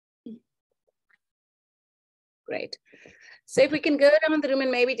Great. So if we can go down the room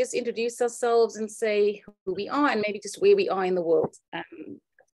and maybe just introduce ourselves and say who we are and maybe just where we are in the world.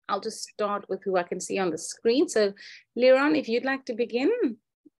 I'll just start with who I can see on the screen. So Liron, if you'd like to begin.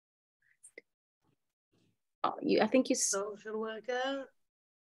 Oh, I think you... Social worker.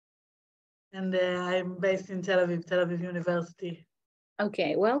 And I'm based in Tel Aviv University.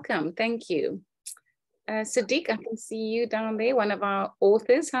 Okay, welcome. Thank you. Sadiq, I can see you down there, one of our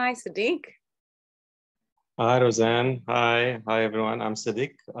authors. Hi, Sadiq. Hi, Rose-Anne. Hi, everyone. I'm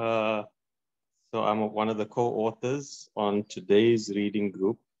Sadiq. So I'm one of the co-authors on today's reading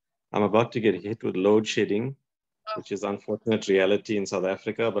group. I'm about to get hit with load shedding, which is unfortunate reality in South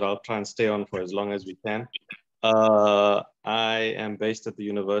Africa, but I'll try and stay on for as long as we can. I am based at the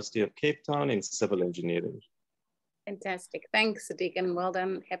University of Cape Town in civil engineering. Fantastic. Thanks, Sadiq, and well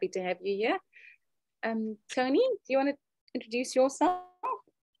done. Happy to have you here. Tony, do you want to introduce yourself?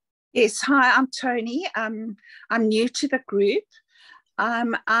 Yes, hi, I'm Tony. I'm new to the group.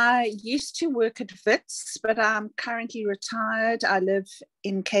 I used to work at WITS, but I'm currently retired. I live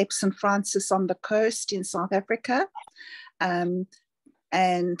in Cape St. Francis on the coast in South Africa.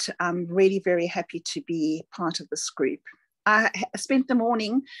 And I'm really very happy to be part of this group. I spent the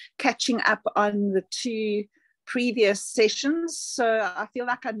morning catching up on the 2 previous sessions, so I feel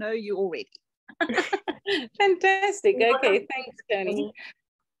like I know you already. Fantastic. Okay, thanks, Tony.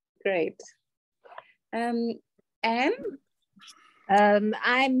 Great. Anne? I'm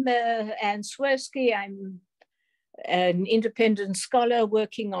Anne Swirsky. I'm an independent scholar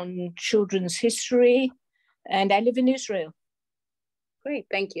working on children's history, and I live in Israel. Great,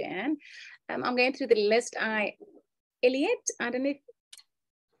 thank you, Anne. I'm going through the list. Elliot, I don't know if,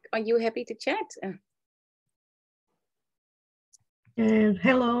 are you happy to chat?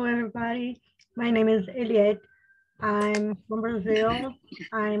 Hello, everybody. My name is Eliette. I'm from Brazil.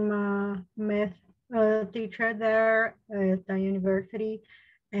 I'm a math teacher there at the university.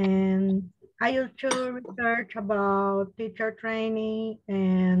 And I used to research about teacher training,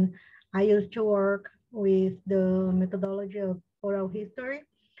 and I used to work with the methodology of oral history.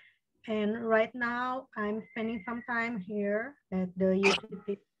 And right now I'm spending some time here at the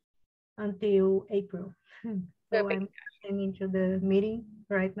UCT until April. So I'm coming to the meeting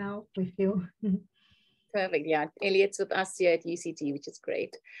right now with you. Perfect, yeah. Elliot's with us here at UCT, which is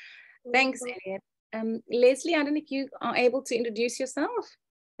great. Thanks, Elliot. Leslie, I don't know if you are able to introduce yourself.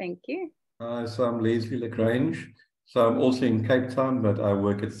 Thank you. So I'm Leslie Lagrange. So I'm also in Cape Town, but I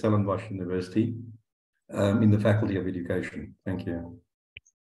work at Stellenbosch University in the Faculty of Education. Thank you.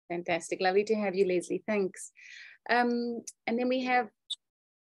 Fantastic, lovely to have you, Leslie, thanks. And then we have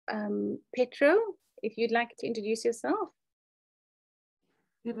Petro, if you'd like to introduce yourself.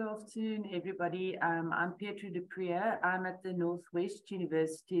 Good afternoon, everybody. I'm Petro de Prier. I'm at the Northwest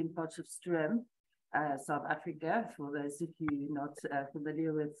University in Potchefstroom, South Africa, for those of you not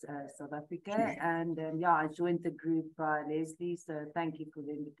familiar with South Africa. And yeah, I joined the group by Leslie, so thank you for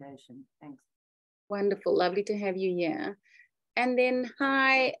the invitation. Thanks. Wonderful, lovely to have you here. And then,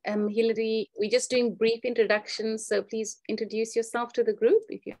 hi, Hilary. We're just doing brief introductions, so please introduce yourself to the group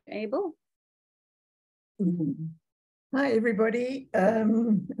if you're able. Hi, everybody. Let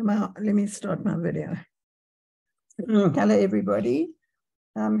me start my video. Hello, everybody.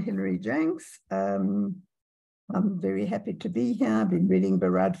 I'm Hilary Jenks. I'm very happy to be here. I've been reading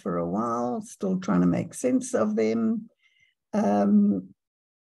Barad for a while, still trying to make sense of them.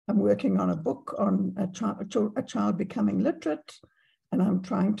 I'm working on a book on a child becoming literate, and I'm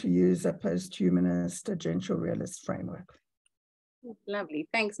trying to use a post-humanist agential realist framework. Lovely,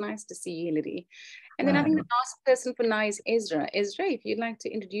 thanks, nice to see you, Hilary. And then I think the last person for now is Ezra. Ezra, if you'd like to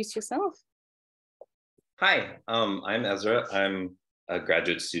introduce yourself. Hi, I'm Ezra. I'm a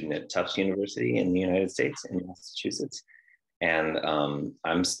graduate student at Tufts University in the United States in Massachusetts. And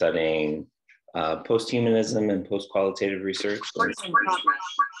I'm studying post-humanism and post-qualitative research.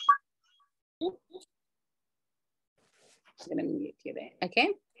 I'm gonna mute you there, okay?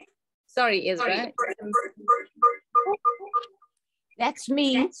 Sorry, Ezra. That's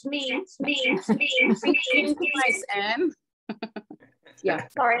me. That's me. It's me. It's me. It's me. Nice, Anne. Yeah.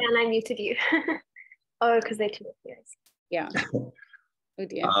 Sorry, Anne, I muted you. Oh, because they're too serious. Yeah. Oh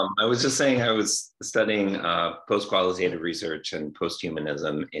dear. I was just saying I was studying post-qualitative research and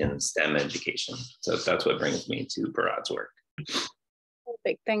post-humanism in STEM education. So that's what brings me to Barad's work.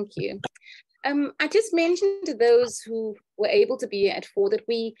 Perfect, thank you. I just mentioned to those who were able to be at 4 that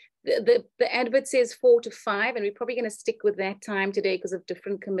the advert says 4 to 5, and we're probably going to stick with that time today because of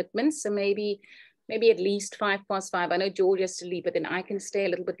different commitments. So maybe at least 5:05. I know George has to leave, but then I can stay a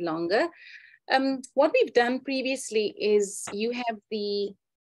little bit longer. What we've done previously is you have the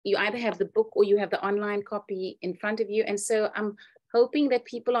you either have the book or you have the online copy in front of you. And so I'm hoping that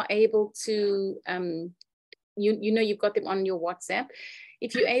people are able to, you know, you've got them on your WhatsApp.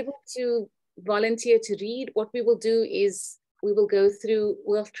 If you're able to volunteer to read, what we will do is we will go through,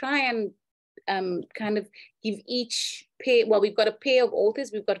 we'll try and kind of give each pair, well, we've got a pair of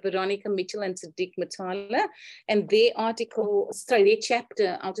authors. We've got Veronica Mitchell and Sadiq Matala, and their article, sorry, their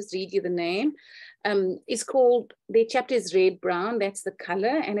chapter, I'll just read you the name, is called, their chapter is Red Brown, that's the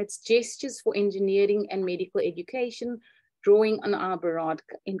color, and it's Gestures for Engineering and Medical Education, drawing on our Barad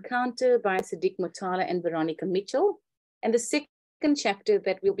encounter by Sadiq Matala and Veronica Mitchell. And the second chapter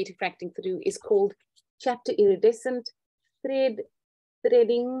that we'll be diffracting through is called Chapter Iridescent,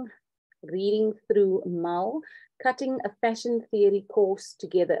 Threading, Reading Through Mull, Cutting a Fashion Theory Course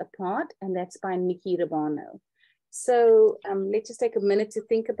Together Apart, and that's by Nikki Rabano. So let's just take a minute to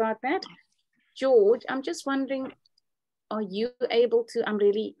think about that. George, I'm just wondering, are you able to, I'm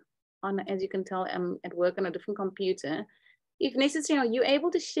really on, as you can tell, I'm at work on a different computer. If necessary, are you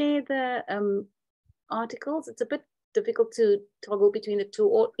able to share the articles? It's a bit difficult to toggle between the two,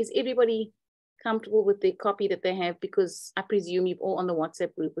 or is everybody comfortable with the copy that they have? Because I presume you're all on the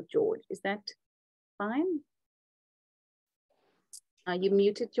WhatsApp group with George. Is that fine? Are you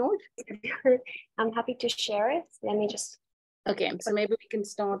muted, George? I'm happy to share it. Let me just. Okay, so maybe we can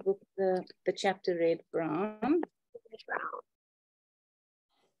start with the chapter Red Brown. Red Brown.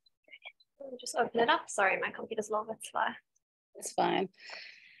 Let me just open it up. Sorry, my computer's a little bit slow. It's fine.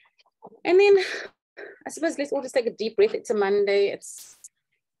 And then I suppose let's all just take a deep breath. It's a Monday. It's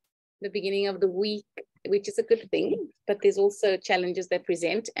the beginning of the week, which is a good thing, but there's also challenges that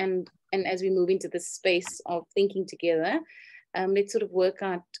present. And as we move into the space of thinking together, let's sort of work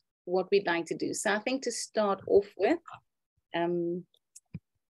out what we'd like to do. So I think to start off with,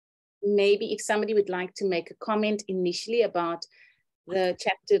 maybe if somebody would like to make a comment initially about the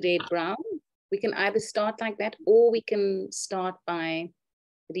chapter Red Brown, we can either start like that, or we can start by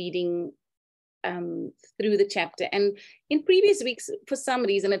reading through the chapter. And in previous weeks, for some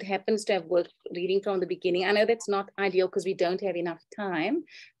reason, it happens to have worked reading from the beginning. I know that's not ideal because we don't have enough time,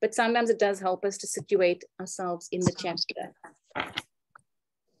 but sometimes it does help us to situate ourselves in the chapter.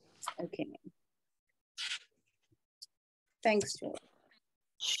 Okay. Thanks, George.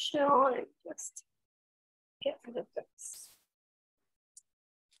 Sure, let me just get rid of this.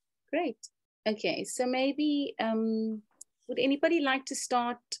 Great. Okay, so maybe would anybody like to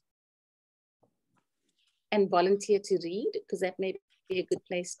start and volunteer to read? Because that may be a good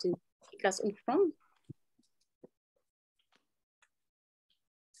place to pick us off from.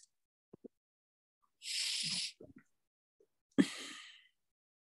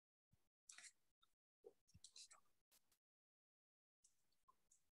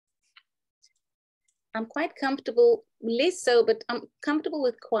 I'm quite comfortable, less so, but I'm comfortable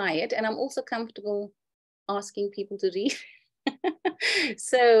with quiet, and I'm also comfortable asking people to read.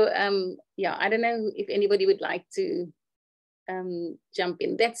 So yeah, I don't know if anybody would like to jump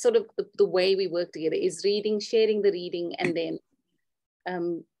in. That's sort of the way we work together, is reading, sharing the reading, and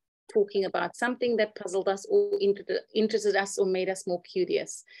then talking about something that puzzled us or interested us or made us more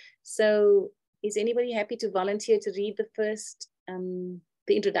curious. So is anybody happy to volunteer to read the first,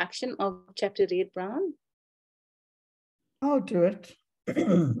 the introduction of chapter Red Brown? I'll do it.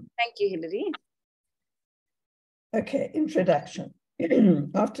 Thank you, Hilary. Okay, introduction.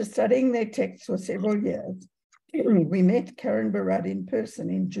 After studying their texts for several years, we met Karen Barad in person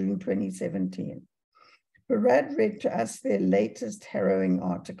in June 2017. Barad read to us their latest harrowing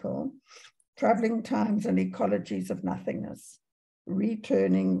article, Troubling Times and Ecologies of Nothingness,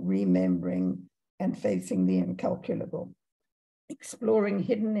 Returning, Remembering, and Facing the Incalculable, exploring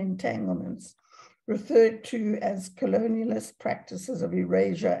hidden entanglements referred to as colonialist practices of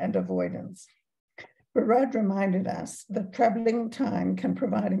erasure and avoidance. Barad reminded us that troubling time can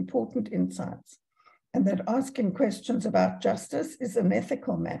provide important insights, and that asking questions about justice is an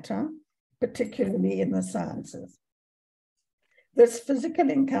ethical matter, particularly in the sciences. This physical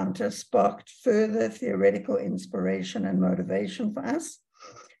encounter sparked further theoretical inspiration and motivation for us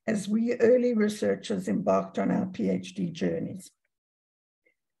as we early researchers embarked on our PhD journeys.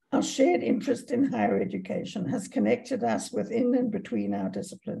 Our shared interest in higher education has connected us within and between our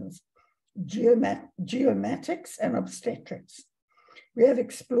disciplines, geomatics and obstetrics. We have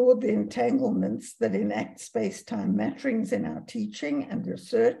explored the entanglements that enact space-time matterings in our teaching and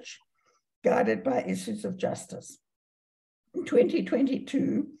research, guided by issues of justice. In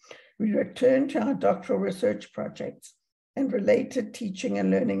 2022, we returned to our doctoral research projects and related teaching and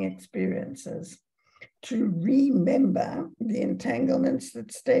learning experiences to remember the entanglements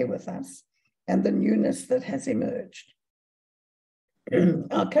that stay with us and the newness that has emerged.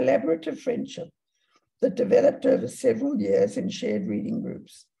 Our collaborative friendship that developed over several years in shared reading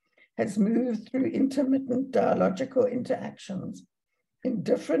groups has moved through intermittent dialogical interactions in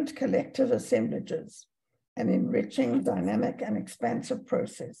different collective assemblages, an enriching, dynamic, and expansive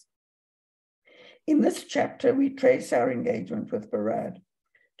process. In this chapter, we trace our engagement with Barad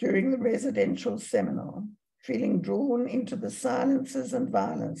during the residential seminar, feeling drawn into the silences and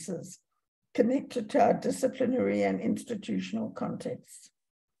violences connected to our disciplinary and institutional contexts.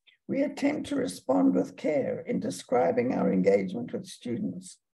 We attempt to respond with care in describing our engagement with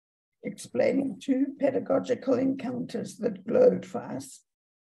students, explaining two pedagogical encounters that glowed for us.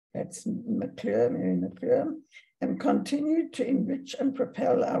 That's Mary McClure, and continued to enrich and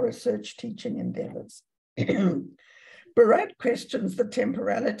propel our research teaching endeavors. Barad questions the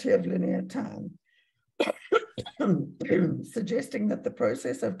temporality of linear time, suggesting that the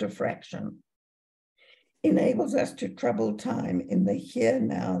process of diffraction enables us to trouble time in the here,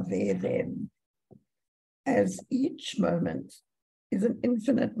 now, there, then, as each moment is an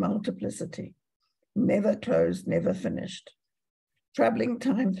infinite multiplicity, never closed, never finished. Troubling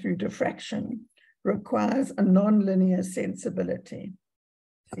time through diffraction requires a non-linear sensibility.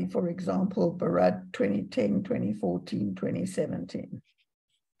 See, for example, Barad 2010, 2014, 2017.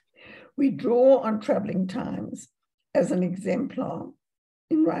 We draw on troubling times as an exemplar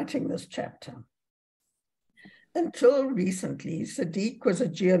in writing this chapter. Until recently, Sadiq was a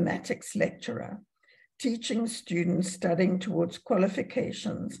geomatics lecturer, teaching students studying towards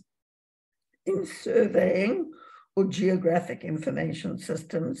qualifications in surveying or geographic information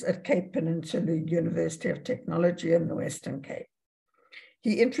systems at Cape Peninsula University of Technology in the Western Cape.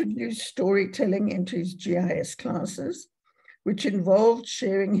 He introduced storytelling into his GIS classes, which involved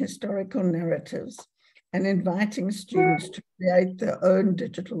sharing historical narratives and inviting students to create their own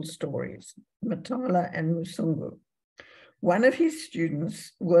digital stories, Matala and Musungu. One of his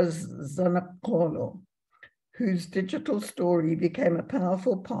students was Zanakolo, whose digital story became a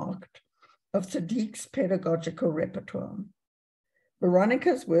powerful part of Sadiq's pedagogical repertoire.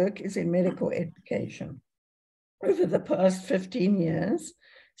 Veronica's work is in medical education. Over the past 15 years,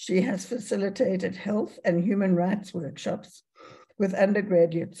 she has facilitated health and human rights workshops with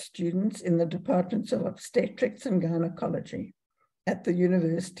undergraduate students in the departments of obstetrics and gynecology at the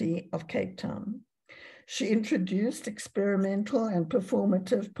University of Cape Town. She introduced experimental and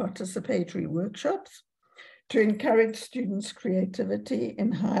performative participatory workshops to encourage students' creativity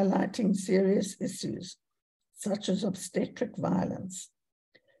in highlighting serious issues, such as obstetric violence.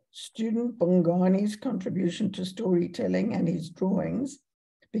 Student Bongani's contribution to storytelling and his drawings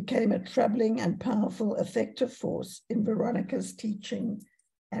became a troubling and powerful effective force in Veronica's teaching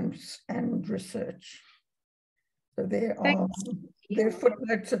and research. So there are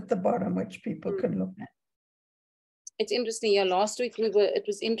footnotes at the bottom which people can look at. It's interesting. Yeah, last week it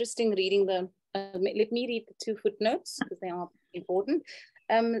was interesting reading the, let me read the two footnotes because they are important.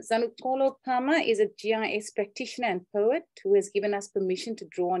 Zanukolo Pama is a GIS practitioner and poet who has given us permission to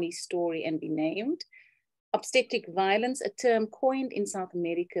draw on his story and be named. Obstetric violence, a term coined in South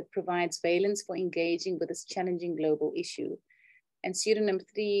America, provides valence for engaging with this challenging global issue. And footnote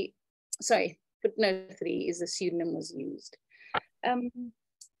 3 is the pseudonym was used.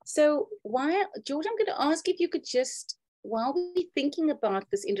 So George, I'm going to ask if you could just, while we're thinking about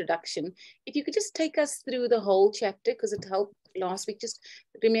this introduction, if you could just take us through the whole chapter, because it helped last week, just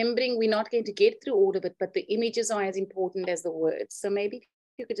remembering we're not going to get through all of it, but the images are as important as the words. So maybe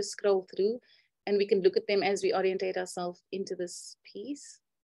you could just scroll through and we can look at them as we orientate ourselves into this piece.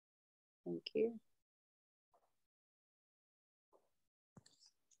 Thank you.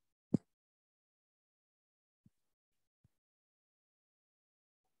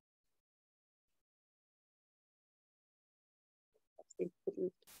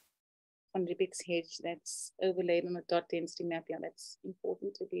 On Rubik's hedge that's overlaid on a dot density map. Yeah, that's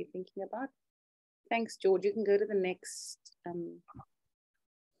important to be thinking about. Thanks, George. You can go to the next. Keep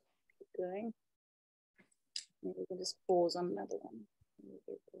going. Maybe we can just pause on another one.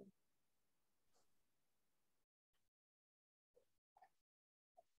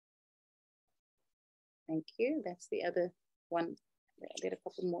 Thank you. That's the other one. There are a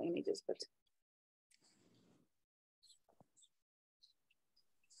couple more images, but.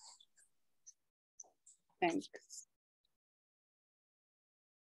 Thanks.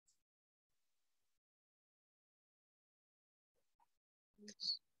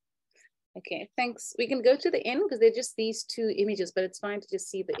 Okay, thanks. We can go to the end because they're just these two images, but it's fine to just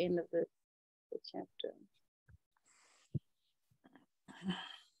see the end of the chapter.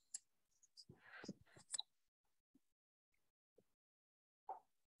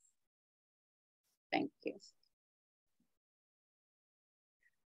 Thank you.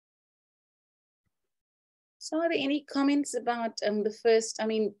 So are there any comments about the first, I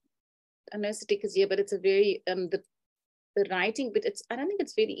mean, I know Sadiq is here, but it's a very, the writing, but I don't think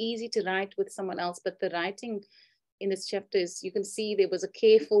it's very easy to write with someone else, but the writing in this chapter is, you can see there was a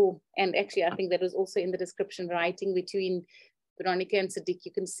careful, and actually I think that was also in the description, writing between Veronica and Sadiq.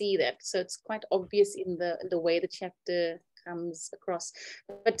 You can see that. So it's quite obvious in the way the chapter comes across.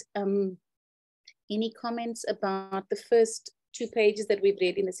 But any comments about the first 2 pages that we've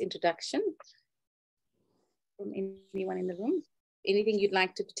read in this introduction from anyone in the room? Anything you'd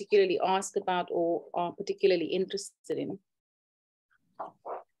like to particularly ask about or are particularly interested in?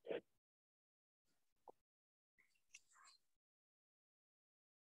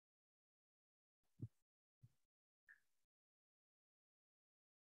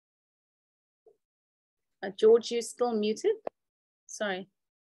 George, you're still muted? Sorry.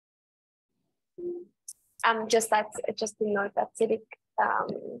 Just to note that Sadiq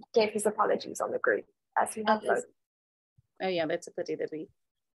gave his apologies on the group as we have voted. Oh yeah, that's a pity that we,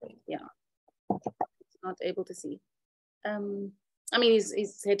 yeah, not able to see. I mean,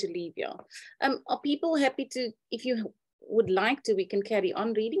 he's had to leave, yeah. Are people happy to, if you would like to, we can carry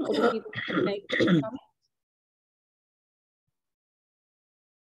on reading, or do people make comments?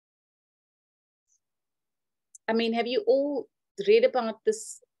 I mean, have you all read about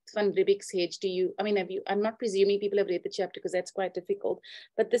this Van Riebeck's Hedge? Do you, I mean, have you, I'm not presuming people have read the chapter because that's quite difficult,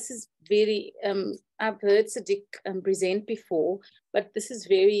 but this is very, I've heard Sadiq present before, but this is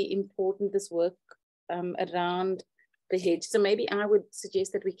very important, this work around the hedge. So maybe I would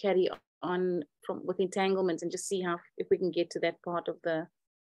suggest that we carry on with entanglements and just see how, if we can get to that part of that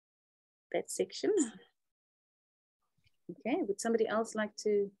section. Okay, would somebody else like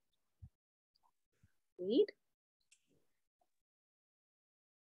to read?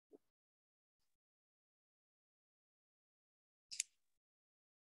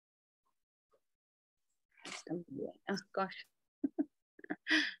 Oh gosh,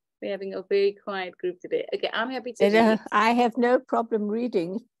 we're having a very quiet group today. Okay, I'm happy to read. I have no problem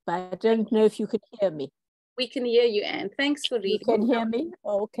reading, but I don't know if you could hear me. We can hear you, Anne. Thanks for reading. You can hear me?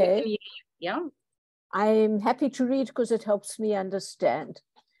 Okay. Can hear you. Yeah. I'm happy to read because it helps me understand.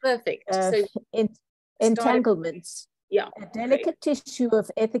 Perfect. So entanglements. Yeah. A delicate tissue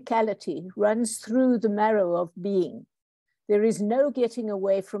of ethicality runs through the marrow of being. There is no getting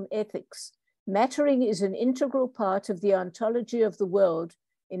away from ethics. Mattering is an integral part of the ontology of the world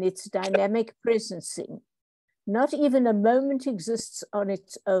in its dynamic presencing. Not even a moment exists on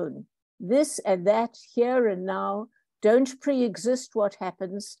its own. This and that, here and now, don't pre-exist what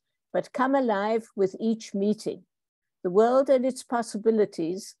happens, but come alive with each meeting. The world and its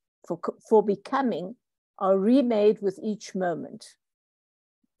possibilities for becoming are remade with each moment.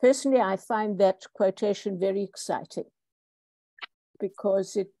 Personally, I find that quotation very exciting,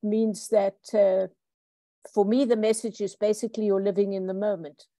 because it means that for me, the message is basically you're living in the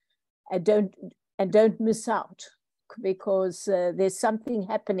moment and don't miss out, because there's something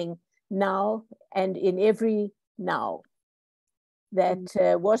happening now and in every now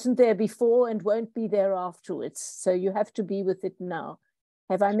that wasn't there before and won't be there afterwards. So you have to be with it now.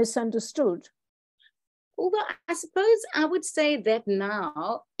 Have I misunderstood? Although I suppose I would say that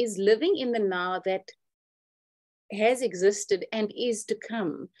now is living in the now that has existed and is to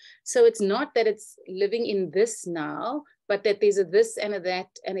come. So it's not that it's living in this now, but that there's a this and a that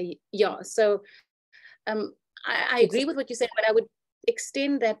and a yeah. So I agree with what you said, but I would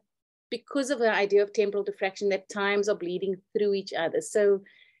extend that because of the idea of temporal diffraction, that times are bleeding through each other. So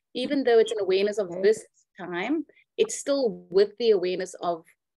even though it's an awareness of this time, it's still with the awareness of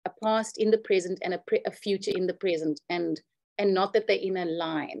a past in the present and a future in the present, and not that they're in a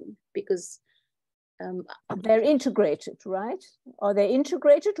line, because they're integrated, right? Are they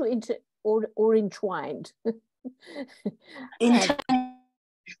integrated or entwined?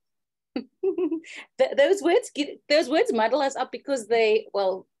 Those words muddle us up because they,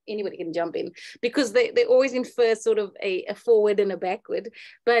 well, anybody can jump in, because they always infer sort of a forward and a backward.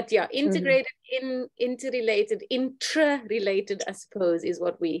 But yeah, integrated, interrelated, intra-related, I suppose, is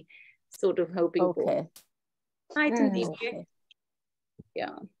what we sort of hoping for. Right, indeed. Okay.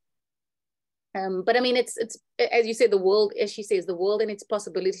 Yeah. But I mean, it's as you say, the world, as she says, the world and its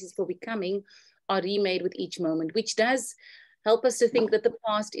possibilities for becoming are remade with each moment, which does help us to think that the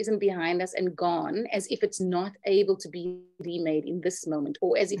past isn't behind us and gone, as if it's not able to be remade in this moment,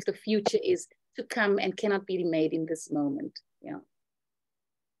 or as if the future is to come and cannot be remade in this moment. Yeah.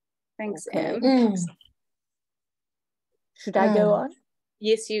 Thanks, Anne. Should I go on?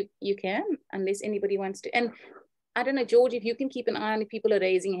 Yes, you can, unless anybody wants to. And I don't know, George, if you can keep an eye on if people are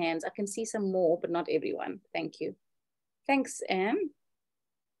raising hands. I can see some more, but not everyone. Thank you. Thanks, Anne.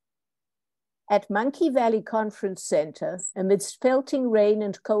 At Monkey Valley Conference Center, amidst pelting rain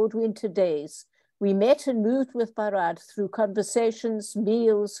and cold winter days, we met and moved with Barad through conversations,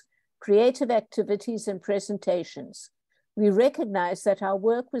 meals, creative activities, and presentations. We recognized that our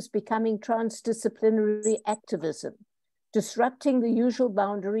work was becoming transdisciplinary activism, disrupting the usual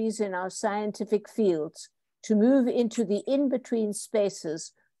boundaries in our scientific fields to move into the in-between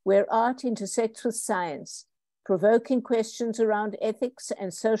spaces where art intersects with science, provoking questions around ethics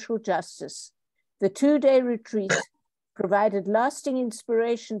and social justice. The two-day retreat provided lasting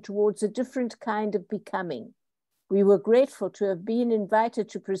inspiration towards a different kind of becoming. We were grateful to have been invited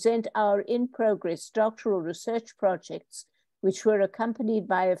to present our in-progress doctoral research projects, which were accompanied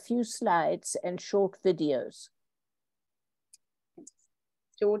by a few slides and short videos.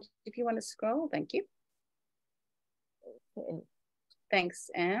 George, if you want to scroll, thank you. Okay. Thanks,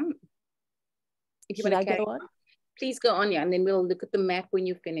 Anne. If you Should want to I carry go on? Please go on, yeah, and then we'll look at the map when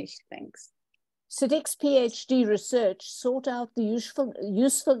you finish. Thanks. Siddiq's PhD research sought out the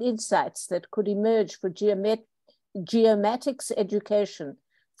useful insights that could emerge for geomatics education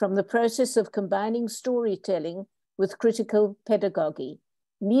from the process of combining storytelling with critical pedagogy,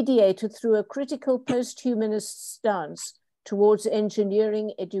 mediated through a critical post-humanist stance towards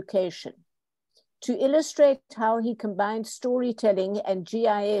engineering education. To illustrate how he combined storytelling and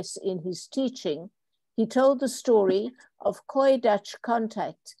GIS in his teaching, he told the story of Khoi-Dutch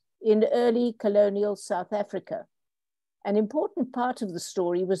contact in early colonial South Africa. An important part of the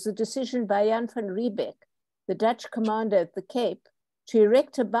story was the decision by Jan van Riebeeck, the Dutch commander at the Cape, to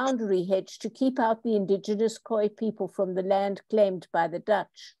erect a boundary hedge to keep out the indigenous Khoi people from the land claimed by the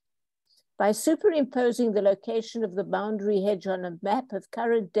Dutch. By superimposing the location of the boundary hedge on a map of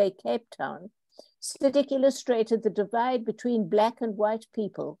current-day Cape Town, Siddiq illustrated the divide between Black and white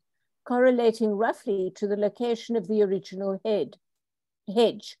people, correlating roughly to the location of the original hedge.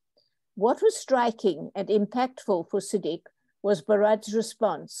 What was striking and impactful for Siddiq was Barad's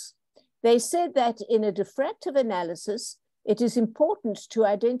response. They said that in a diffractive analysis, it is important to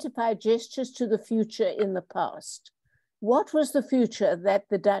identify gestures to the future in the past. What was the future that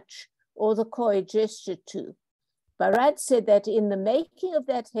the Dutch or the Khoi gestured to? Barad said that in the making of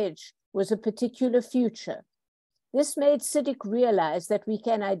that hedge was a particular future. This made Siddiq realize that we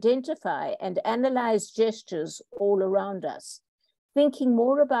can identify and analyze gestures all around us. Thinking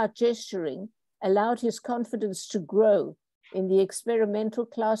more about gesturing allowed his confidence to grow in the experimental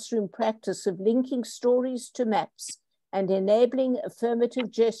classroom practice of linking stories to maps and enabling affirmative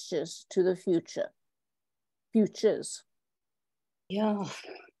gestures to the futures. Yeah,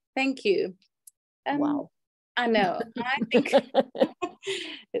 thank you. Wow. I know. I think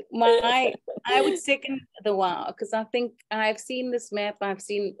I would second the wow, because I think I've seen this map, I've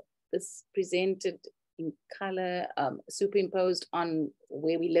seen this presented in color, superimposed on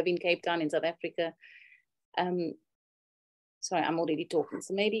where we live in Cape Town in South Africa. Sorry, I'm already talking.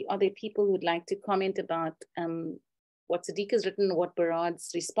 So maybe are there people who would like to comment about what Siddiq has written, what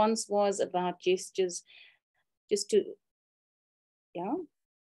Barad's response was about gestures, just to, yeah.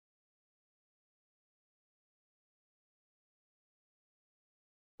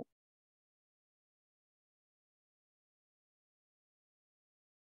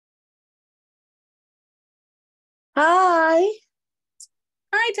 Hi.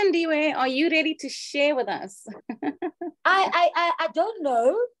 Hi, Tandiwe. Are you ready to share with us? I don't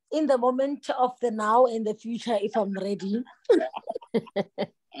know in the moment of the now and the future if I'm ready.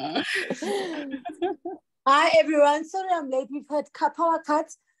 Hi, everyone. Sorry I'm late. We've had power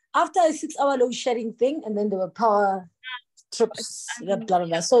cuts after a 6-hour load shedding thing, and then there were power trips, blah, blah,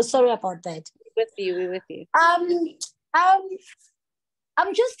 blah. So sorry about that. We're with you.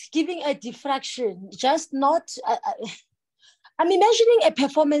 I'm just giving a diffraction, just not... I'm imagining a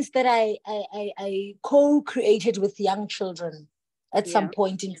performance that I co-created with young children at some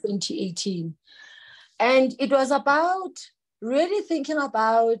point in 2018. And it was about really thinking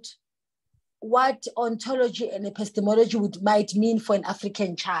about what ontology and epistemology might mean for an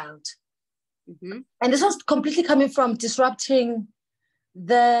African child. Mm-hmm. And this was completely coming from disrupting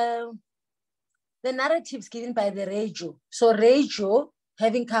the narratives given by the Regio. So Regio,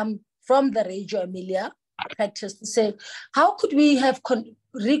 having come from the Regio Emilia practice, to say, how could we have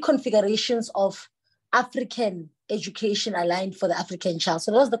reconfigurations of African education aligned for the African child? So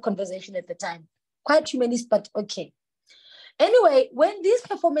that was the conversation at the time. Quite humanist, but okay. Anyway, when these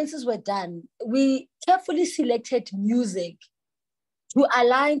performances were done, we carefully selected music to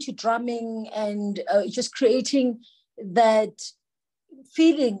align to drumming and just creating that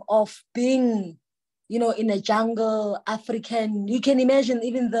feeling of being, you know, in a jungle, African. You can imagine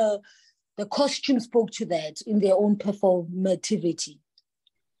even the costume spoke to that in their own performativity.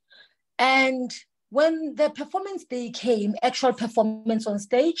 And when the performance day came, actual performance on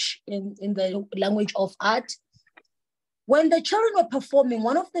stage in the language of art, when the children were performing,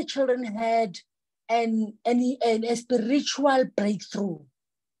 one of the children had a spiritual breakthrough.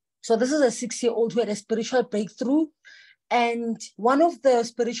 So this is a 6-year-old who had a spiritual breakthrough. And one of the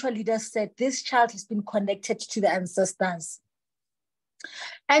spiritual leaders said, this child has been connected to the ancestors.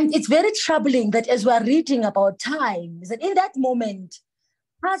 And it's very troubling that as we're reading about time, is that in that moment,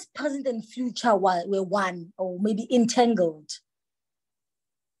 past, present, and future were one, or maybe entangled.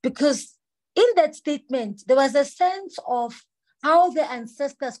 Because in that statement, there was a sense of how the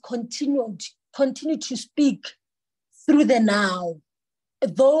ancestors continue to speak through the now,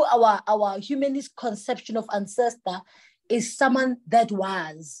 though our humanist conception of ancestor is someone that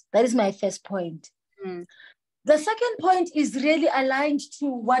was. That is my first point. Mm. The second point is really aligned to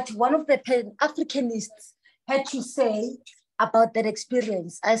what one of the Pan-Africanists had to say about that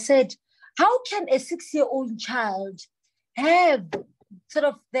experience. I said, how can a 6-year-old child have sort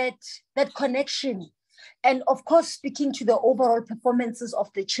of that connection? And of course, speaking to the overall performances of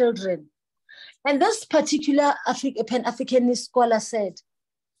the children. And this particular Pan-Africanist scholar said,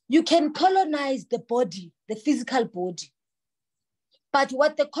 you can colonize the body, the physical body. But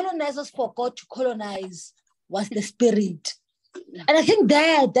what the colonizers forgot to colonize was the spirit. And I think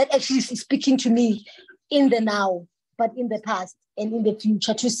that actually is speaking to me in the now, but in the past and in the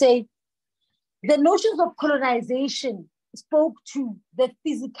future, to say the notions of colonization spoke to the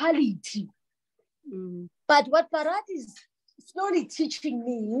physicality. Mm. But what Barad is slowly teaching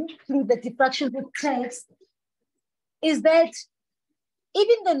me through the diffractions of text is that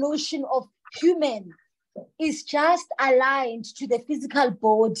even the notion of human is just aligned to the physical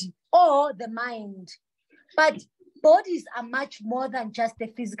body or the mind. But bodies are much more than just the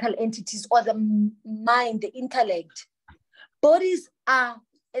physical entities or the mind, the intellect. Bodies are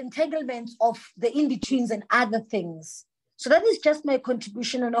entanglements of the in-betweens and other things. So that is just my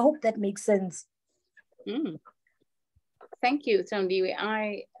contribution, and I hope that makes sense. Mm. Thank you, Thandiwe.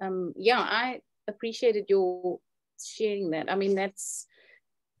 I appreciated your sharing that. I mean,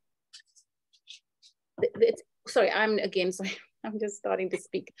 sorry, I'm just starting to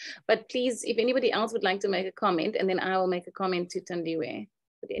speak. But please, if anybody else would like to make a comment, and then I will make a comment to Thandiwe.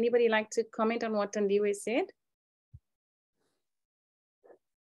 Would anybody like to comment on what Thandiwe said?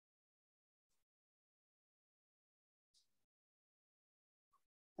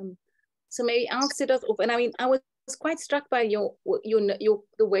 So maybe I'll set us off. And I mean, I was quite struck by the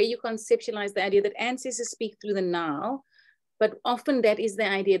way you conceptualize the idea that ancestors speak through the now, but often that is the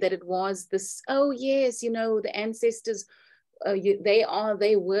idea that it was this, oh yes, you know, the ancestors,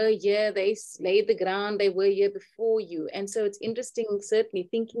 they were here, they laid the ground, they were here before you. And so it's interesting, certainly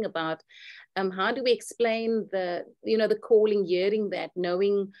thinking about how do we explain the calling, hearing that,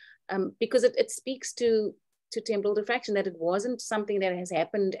 knowing, because it speaks to temporal diffraction, that it wasn't something that has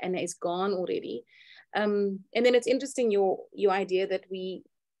happened and is gone already. And then it's interesting your idea that we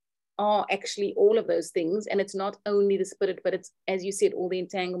are actually all of those things, and it's not only the spirit, but it's, as you said, all the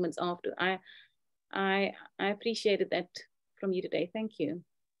entanglements after. I appreciated that from you today. Thank you.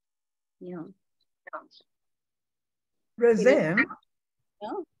 Yeah. Rose-Anne? Yeah.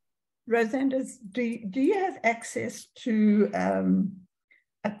 Rose-Anne, do you have access to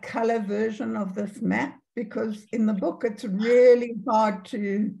a color version of this map? Because in the book, it's really hard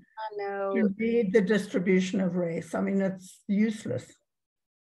to read the distribution of race. I mean, it's useless.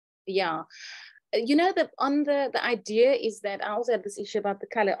 Yeah. You know, the idea is that I also had this issue about the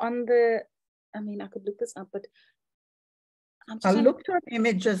color. I mean, I could look this up, but I looked at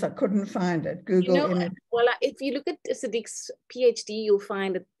images, I couldn't find it. Google image. Well, if you look at Sadiq's PhD, you'll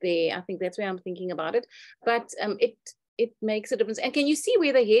find it there. I think that's where I'm thinking about it. But it makes a difference. And can you see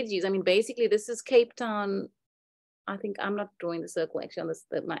where the hedge is? I mean, basically, this is Cape Town. I think I'm not drawing the circle actually on this,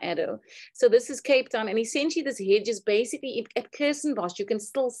 my arrow. So this is Cape Town, and essentially this hedge is basically at Kirstenbosch. You can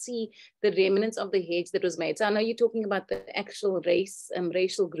still see the remnants of the hedge that was made. So I know you're talking about the actual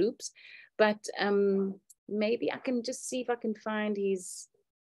racial groups, but maybe I can just see if I can find his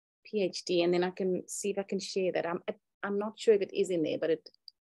PhD, and then I can see if I can share that. I'm not sure if it is in there, but it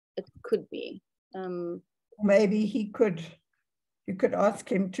could be. Maybe you could ask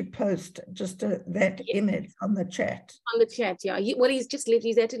him to post just that image on the chat. On the chat, yeah. He's just left.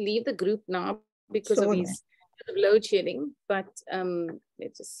 He's had to leave the group now because of his load shedding. But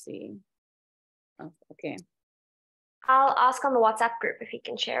let's just see. Oh, okay. I'll ask on the WhatsApp group if he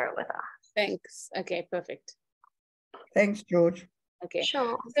can share it with us. Thanks. Okay, perfect. Thanks, George. Okay.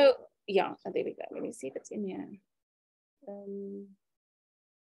 Sure. So yeah, there we go. Let me see if it's in here.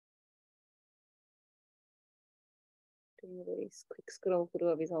 doing a very quick scroll through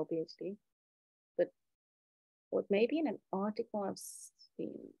of his whole PhD. But what maybe in an article I've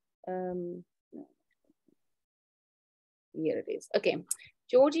seen. No. Here it is. Okay.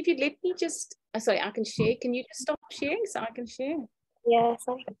 George, if you'd let me just, sorry, I can share. Can you just stop sharing so I can share? Yes,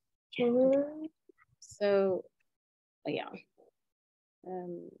 I can. So, yeah. There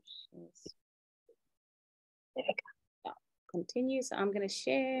we go. Yeah. Continue. So I'm going to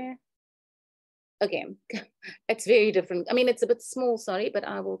share. Okay. It's very different. I mean, it's a bit small, sorry, but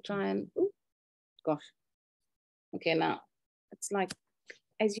I will try and, ooh, gosh. Okay, now it's like,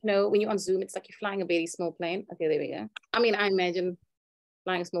 as you know, when you're on Zoom, it's like you're flying a very small plane. Okay, there we go. I mean, I imagine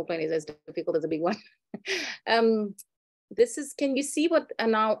flying a small plane is as difficult as a big one. This is, can you see what,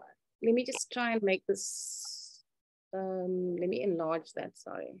 now, let me just try and make this, let me enlarge that,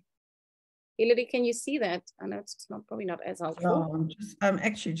 sorry. Hilary, can you see that? I know it's not probably not as helpful. No, I'm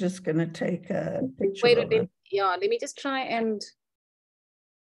actually just going to take a picture Wait, of it. Yeah, let me just try and,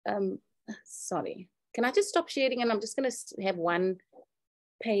 sorry. Can I just stop sharing and I'm just going to have one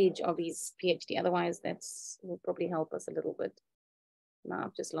page of his PhD. Otherwise, that's will probably help us a little bit. Now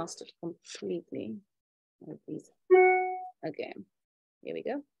I've just lost it completely. Oh, please. Okay, here we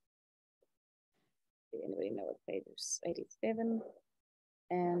go. Does anybody know what page is? 87.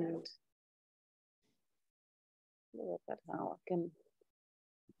 And look at how I can,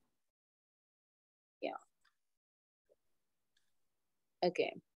 yeah.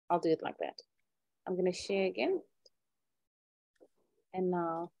 Okay, I'll do it like that. I'm going to share again. And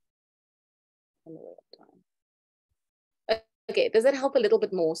now, I'm away of time. Okay, does that help a little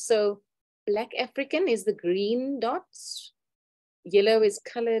bit more? So Black African is the green dots. Yellow is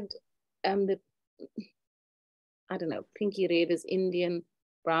colored. The, I don't know, pinky red is Indian.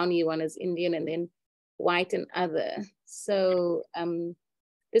 Brownie one is Indian, and then white and other. So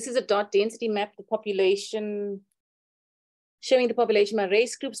this is a dot density map, the population, showing the population by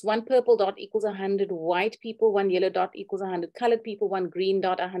race groups. One purple dot equals 100 white people, one yellow dot equals 100 colored people, one green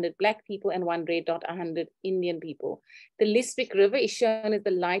dot 100 black people, and one red dot 100 Indian people. The Liswick River is shown as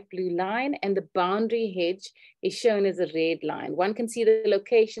the light blue line, and the boundary hedge is shown as a red line. One can see the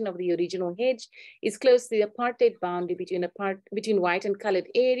location of the original hedge is close to the apartheid boundary between white and colored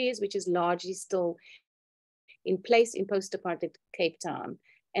areas, which is largely still in place in post-apartheid Cape Town.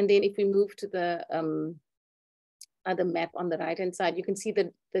 And then if we move to the other map on the right hand side, you can see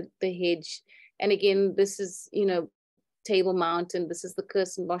the hedge. And again, this is, you know, Table Mountain, this is the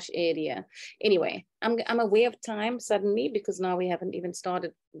Kirstenbosch area. Anyway, I'm aware of time suddenly because now we haven't even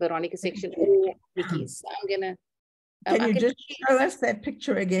started Veronica's section or Nikki's. So I'm gonna can you just show us that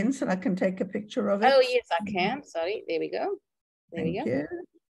picture again so I can take a picture of it? Oh yes, I can. Sorry, there we go. There we go. Thank you.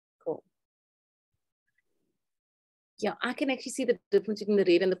 Cool. Yeah, I can actually see the difference between the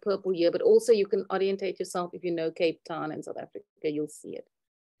red and the purple here, but also you can orientate yourself if you know Cape Town and South Africa, you'll see it.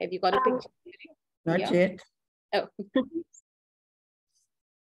 Have you got a picture? Not yet. Oh.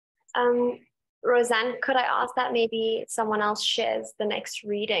 Rose-Anne, could I ask that maybe someone else shares the next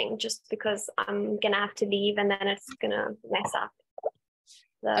reading, just because I'm gonna have to leave and then it's gonna mess up.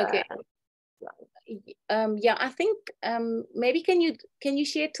 Okay. Yeah, I think maybe can you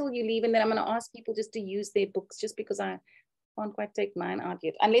share till you leave, and then I'm going to ask people just to use their books, just because I can't quite take mine out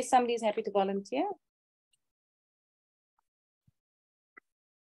yet, unless somebody's happy to volunteer.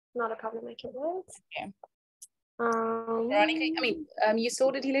 Not a problem, I can do it. Okay. Veronica, I mean, you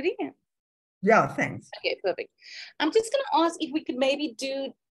sorted, Hilary? Yeah, thanks. Okay, perfect. I'm just going to ask if we could maybe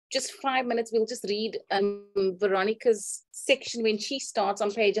do just 5 minutes. We'll just read Veronica's section when she starts on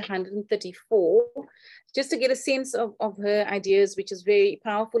page 134, just to get a sense of her ideas, which is very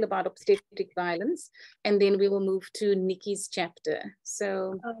powerful about obstetric violence. And then we will move to Nikki's chapter.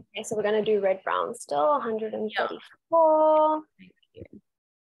 So, okay, so we're going to do red brown still, 134.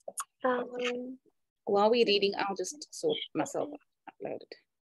 Yeah. While we're reading, I'll just sort myself upload it.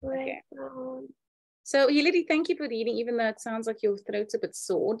 Okay. So Hilary, thank you for reading, even though it sounds like your throat's a bit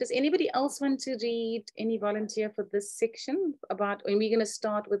sore. Does anybody else want to read, any volunteer for this section about, and we're going to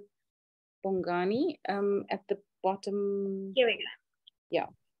start with Bongani at the bottom. Here we go. Yeah.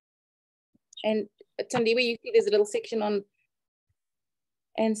 And Tandiwe, you see there's a little section on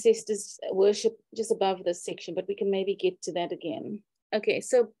ancestors worship just above this section, but we can maybe get to that again. Okay,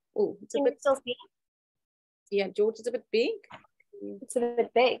 so, oh, it's a bit, still see? Yeah, George, it's a bit big. It's a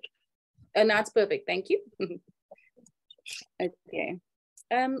bit big. Oh, no, it's perfect. Thank you. Okay.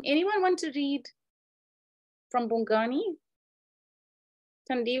 Anyone want to read from Bongani?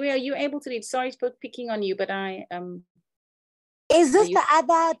 Tandiwe, are you able to read? Sorry for picking on you, but I Is this the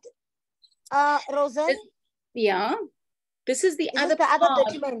other Rose-Anne? Yeah. This is the other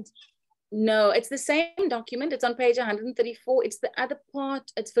document. No, it's the same document. It's on page 134. It's the other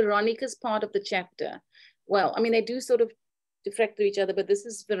part. It's Veronica's part of the chapter. Well, I mean, they do sort of diffract to each other, but this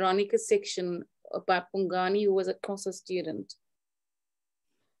is Veronica's section about Bongani, who was a COSA student.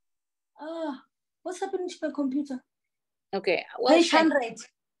 What's happening to my computer? Okay. Well, page 100. Page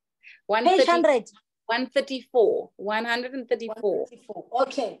 100. 134. 134.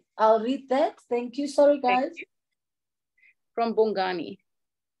 Okay, I'll read that. Thank you. Sorry, guys. You. From Bongani.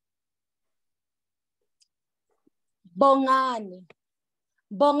 Bongani.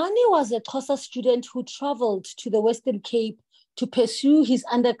 Bongani was a Xhosa student who traveled to the Western Cape to pursue his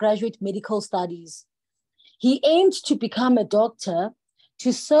undergraduate medical studies. He aimed to become a doctor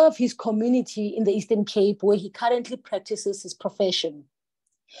to serve his community in the Eastern Cape, where he currently practices his profession.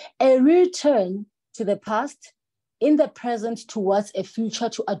 A return to the past, in the present towards a future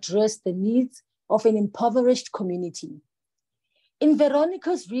to address the needs of an impoverished community. In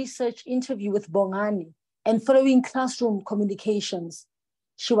Veronica's research interview with Bongani and following classroom communications,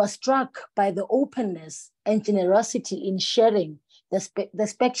 she was struck by the openness and generosity in sharing the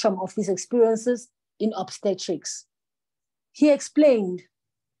spectrum of his experiences in obstetrics. He explained,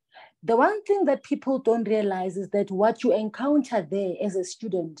 the one thing that people don't realize is that what you encounter there as a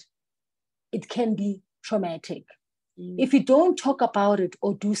student, it can be traumatic. If you don't talk about it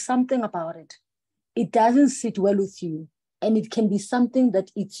or do something about it, it doesn't sit well with you, and it can be something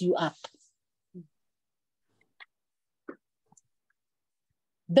that eats you up.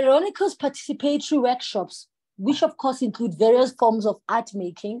 Veronica's participatory workshops, which of course include various forms of art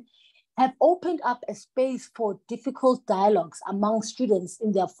making, have opened up a space for difficult dialogues among students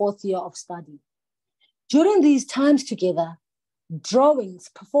in their fourth year of study. During these times together, drawings,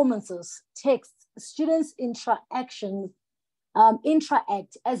 performances, texts, students' interact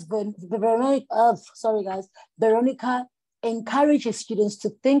as Veronica encourages students to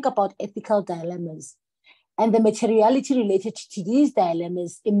think about ethical dilemmas and the materiality related to these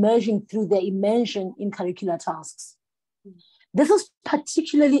dilemmas emerging through their immersion in curricular tasks. This is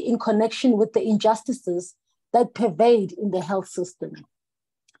particularly in connection with the injustices that pervade in the health system.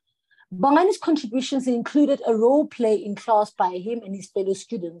 Bongani's contributions included a role play in class by him and his fellow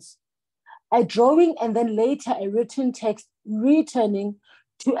students, a drawing, and then later a written text returning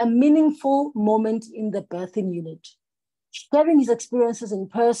to a meaningful moment in the birthing unit. Sharing his experiences in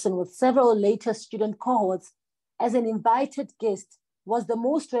person with several later student cohorts as an invited guest was the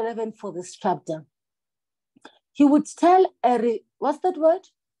most relevant for this chapter. He would tell what's that word?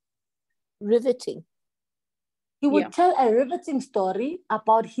 Riveting. He would tell a riveting story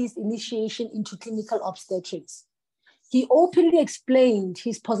about his initiation into clinical obstetrics. He openly explained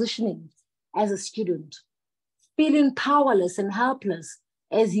his positioning as a student, feeling powerless and helpless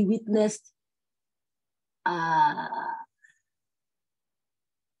as he witnessed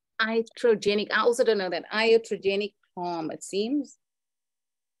iatrogenic, I also don't know that, iatrogenic harm, it seems.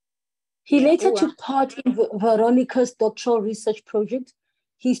 He later took part in Veronica's doctoral research project.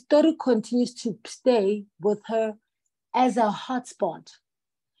 His story continues to stay with her as a hotspot.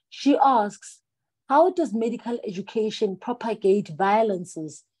 She asks, how does medical education propagate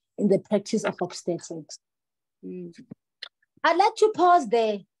violences in the practice of obstetrics? I'd like to pause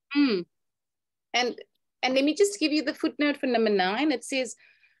there. And let me just give you the footnote for number 9. It says,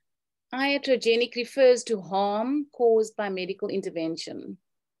 iatrogenic refers to harm caused by medical intervention.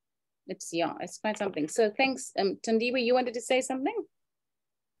 It's quite something. So thanks. Tandiwe, you wanted to say something?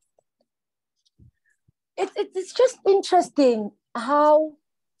 It's just interesting how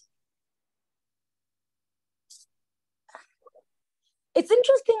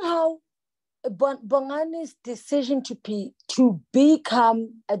Bongani's decision to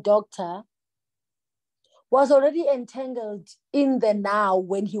become a doctor was already entangled in the now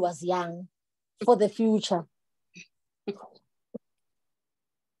when he was young for the future.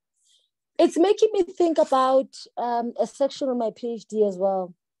 It's making me think about a section on my PhD as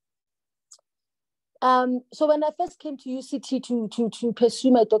well. So when I first came to UCT to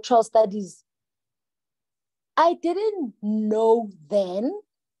pursue my doctoral studies, I didn't know then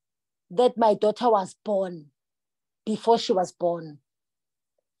that my daughter was born before she was born.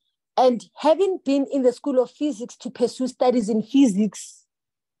 And having been in the School of Physics to pursue studies in physics,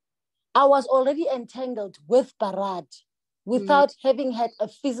 I was already entangled with Barad without having had a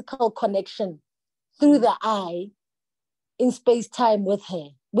physical connection through the eye in space-time with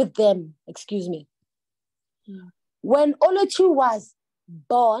them. When Olotu was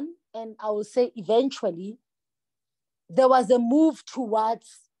born, and I will say eventually, there was a move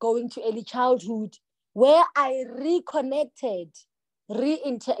towards going to early childhood where I reconnected,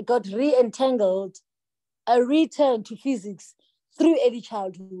 got re-entangled, a return to physics through early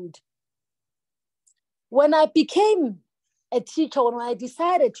childhood. when I became a teacher, when I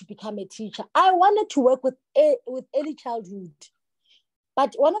decided to become a teacher, I wanted to work with early childhood.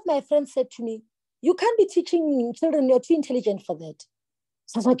 But one of my friends said to me, you can't be teaching children, you're too intelligent for that.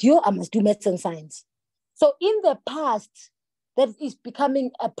 So I was like, I must do maths and science. So in the past, that is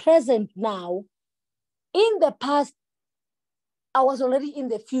becoming a present now. In the past, I was already in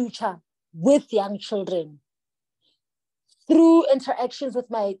the future with young children. Through interactions with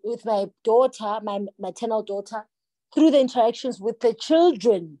my daughter, my maternal daughter, through the interactions with the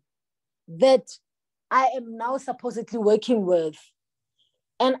children that I am now supposedly working with.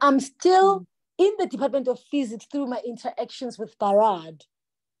 And I'm still in the Department of Physics through my interactions with Barad.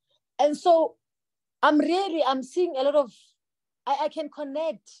 And so I'm seeing a lot of, I can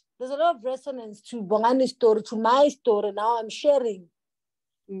connect. There's a lot of resonance to Bongani's story, to my story. Now I'm sharing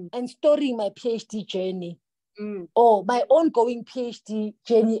and storing my PhD journey or my ongoing PhD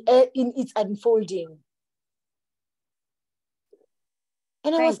journey in its unfolding.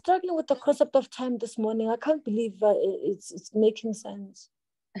 And I was struggling with the concept of time this morning. I can't believe it's making sense.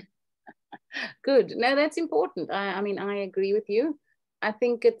 Good. No, that's important. I mean, I agree with you. I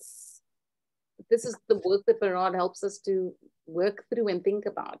think this is the work that Barad helps us to work through and think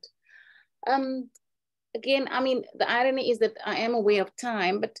about. Again, I mean, the irony is that I am aware of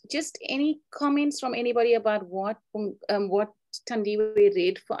time, but just any comments from anybody about what Thandiwe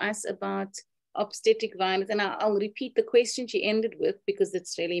read for us about obstetric violence? And I'll repeat the question she ended with because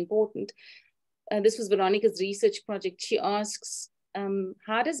it's really important. This was Veronica's research project. She asks,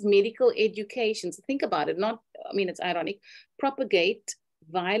 how does medical education, so think about it, it's ironic, propagate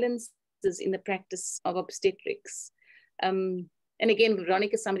violences in the practice of obstetrics? And again,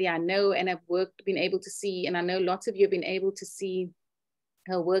 Veronica is somebody I know and I've been able to see, and I know lots of you have been able to see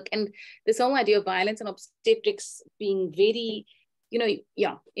her work. And this whole idea of violence and obstetrics being very,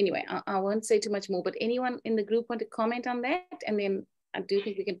 anyway, I won't say too much more, but anyone in the group want to comment on that? And then I do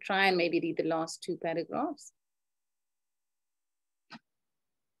think we can try and maybe read the last two paragraphs.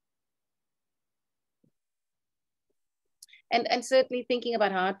 And certainly thinking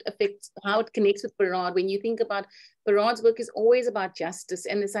about how it connects with Barad. When you think about Barad's work is always about justice,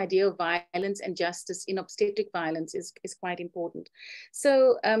 and this idea of violence and justice in obstetric violence is quite important.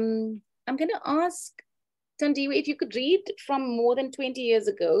 So I'm going to ask Thandiwe if you could read from more than 20 years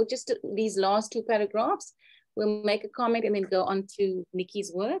ago, just these last two paragraphs. We'll make a comment and then go on to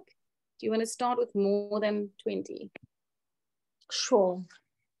Nikki's work. Do you want to start with more than 20? Sure.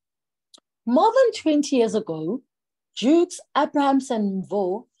 More than 20 years ago, Jukes, Abrahams, and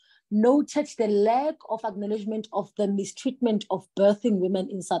Mvo noted the lack of acknowledgement of the mistreatment of birthing women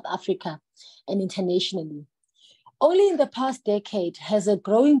in South Africa and internationally. Only in the past decade has a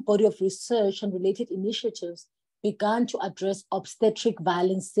growing body of research and related initiatives begun to address obstetric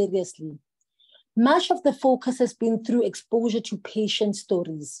violence seriously. Much of the focus has been through exposure to patient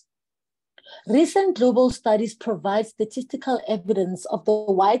stories. Recent global studies provide statistical evidence of the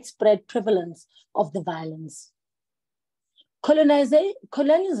widespread prevalence of the violence.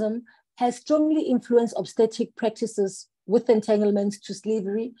 Colonialism has strongly influenced obstetric practices with entanglements to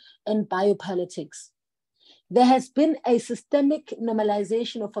slavery and biopolitics. There has been a systemic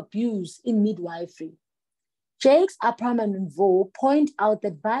normalization of abuse in midwifery. Jakes, Abraham, and Mvo point out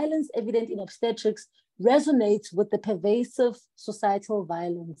that violence evident in obstetrics resonates with the pervasive societal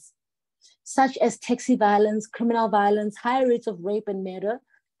violence, such as taxi violence, criminal violence, high rates of rape and murder,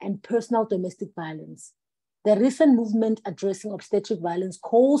 and personal domestic violence. The recent movement addressing obstetric violence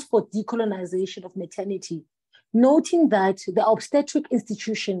calls for decolonization of maternity, noting that the obstetric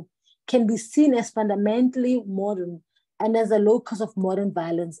institution can be seen as fundamentally modern and as a locus of modern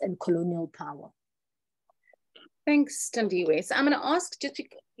violence and colonial power. Thanks, Thandiwe. So I'm going to ask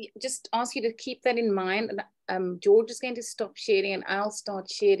just ask you to keep that in mind. George is going to stop sharing, and I'll start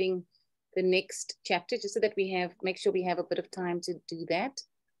sharing the next chapter, just so that make sure we have a bit of time to do that.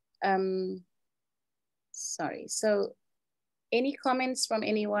 Sorry. So any comments from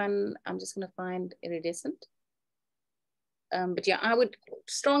anyone? I'm just going to find Iridescent. But yeah, I would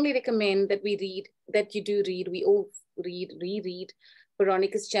strongly recommend that we all reread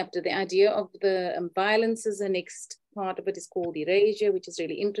Veronica's chapter. The idea of the violence is the next part of it is called erasure, which is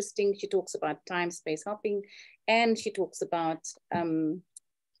really interesting. She talks about time-space hopping, and she talks about, and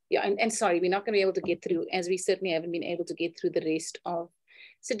sorry, we're not going to be able to get through, as we certainly haven't been able to get through the rest of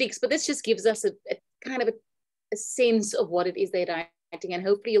Siddiq's, but this just gives us a kind of a sense of what it is they're writing, and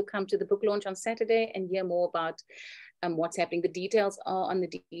hopefully you'll come to the book launch on Saturday and hear more about what's happening. The details are on the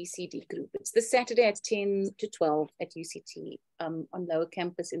DCD group. It's this Saturday at 10 to 12 at UCT on Lower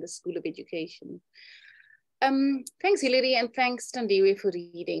Campus in the School of Education. Thanks, Hilary, and thanks, Thandiwe, for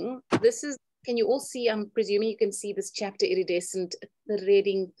reading. This is Can you all see, I'm presuming you can see this chapter Iridescent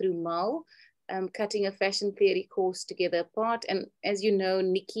threading through Mull, cutting a fashion theory course together apart. And as you know,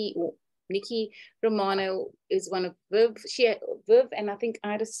 Nikki Romano is one of Viv, Viv, and I think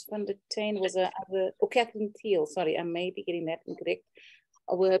Iris van der Tain was or Catherine Thiel, sorry, I may be getting that incorrect,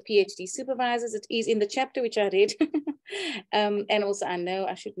 were PhD supervisors. It is in the chapter which I read. And also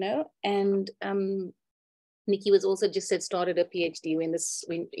I should know. And Nikki was also just started a PhD in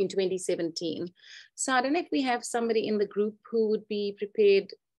 2017. So I don't know if we have somebody in the group who would be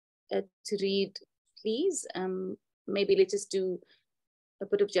prepared to read, please. Maybe let's just do a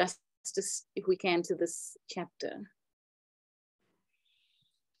bit of justice, if we can, to this chapter.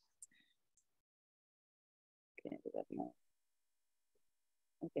 Okay,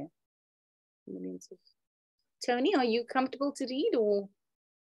 okay. Tony, are you comfortable to read, or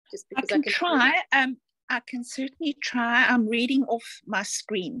just because I can try? I can certainly try. I'm reading off my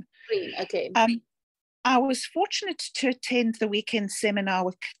screen. Okay. I was fortunate to attend the weekend seminar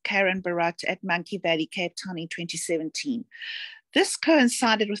with Karen Barad at Monkey Valley, Cape Town in 2017. This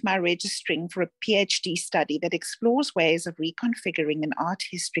coincided with my registering for a PhD study that explores ways of reconfiguring an art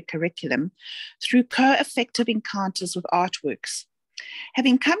history curriculum through co-affective encounters with artworks.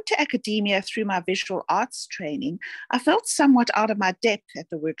 Having come to academia through my visual arts training, I felt somewhat out of my depth at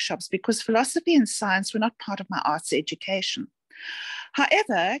the workshops because philosophy and science were not part of my arts education.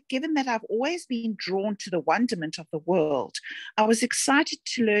 However, given that I've always been drawn to the wonderment of the world, I was excited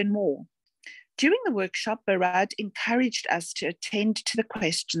to learn more. During the workshop, Barad encouraged us to attend to the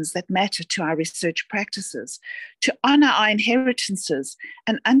questions that matter to our research practices, to honor our inheritances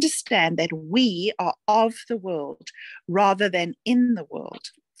and understand that we are of the world rather than in the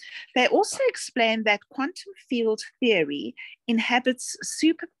world. They also explained that quantum field theory inhabits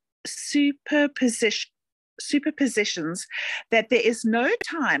superpositions, that there is no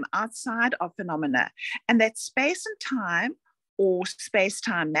time outside of phenomena, and that space and time, or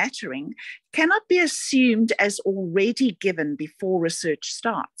space-time mattering, cannot be assumed as already given before research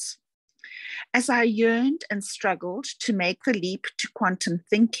starts. As I yearned and struggled to make the leap to quantum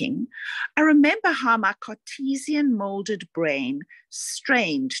thinking, I remember how my Cartesian molded brain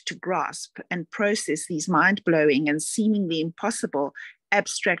strained to grasp and process these mind-blowing and seemingly impossible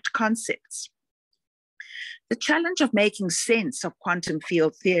abstract concepts. The challenge of making sense of quantum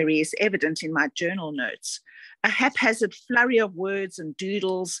field theory is evident in my journal notes, a haphazard flurry of words and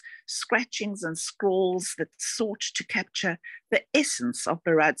doodles, scratchings and scrawls that sought to capture the essence of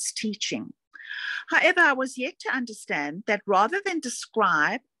Barad's teaching. However, I was yet to understand that rather than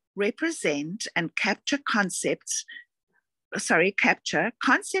describe, represent, and capture concepts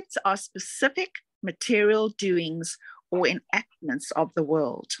are specific material doings or enactments of the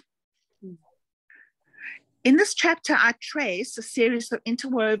world. In this chapter, I trace a series of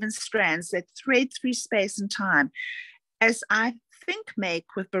interwoven strands that thread through space and time, as I think make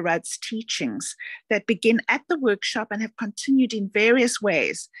with Barad's teachings that begin at the workshop and have continued in various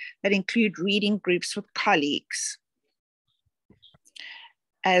ways that include reading groups with colleagues,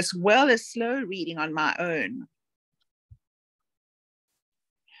 as well as slow reading on my own.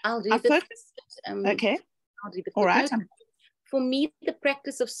 I'll read the okay. I'll read the all right. For me, the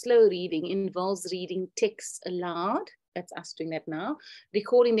practice of slow reading involves reading texts aloud, that's us doing that now,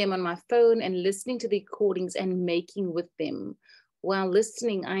 recording them on my phone and listening to the recordings and making with them. While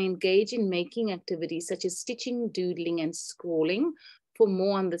listening, I engage in making activities such as stitching, doodling, and scrawling. For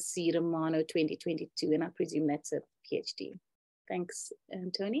more on the C. Romano 2022, and I presume that's a PhD. Thanks,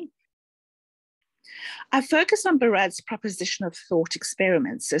 Tony. I focus on Barad's proposition of thought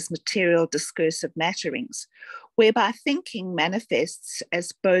experiments as material discursive matterings, whereby thinking manifests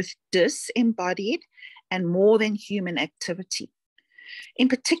as both disembodied and more than human activity. In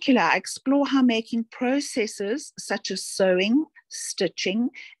particular, I explore how making processes such as sewing,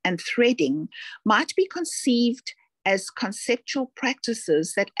 stitching, and threading might be conceived as conceptual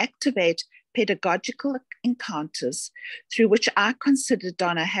practices that activate pedagogical encounters through which I consider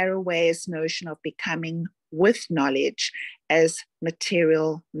Donna Haraway's notion of becoming with knowledge as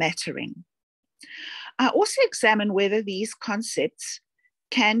material mattering. I also examine whether these concepts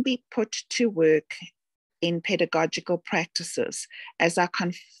can be put to work in pedagogical practices as I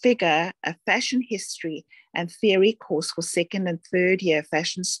configure a fashion history and theory course for second and third year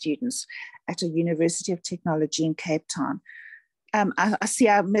fashion students at a University of Technology in Cape Town. I see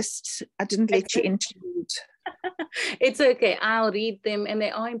I didn't let you interlude. It's okay, I'll read them and they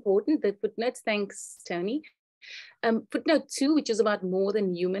are important. The footnotes, thanks, Tony. Footnote 2, which is about more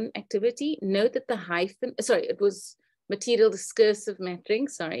than human activity. Note that the hyphen, sorry, it was material discursive mattering,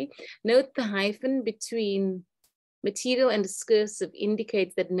 sorry. Note the hyphen between material and discursive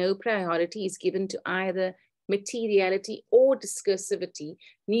indicates that no priority is given to either materiality or discursivity.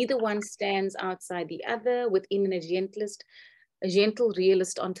 Neither one stands outside the other within an Agential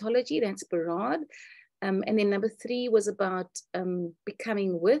Realist ontology. That's Barad. And then number 3 was about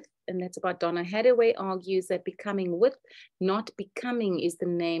becoming with, and that's about Donna Haraway argues that becoming with, not becoming, is the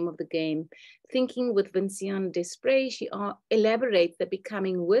name of the game. Thinking with Vinciane Desprez, she elaborates that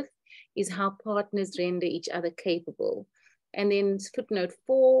becoming with is how partners render each other capable. And then footnote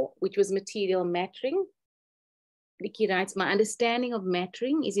 4, which was material mattering. Vicky writes, my understanding of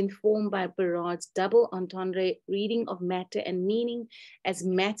mattering is informed by Barad's double entendre reading of matter and meaning as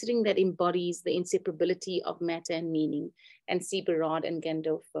mattering that embodies the inseparability of matter and meaning. And see Barad and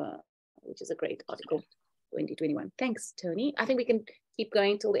Gandolfer, which is a great article, 2021. Thanks, Tony. I think we can keep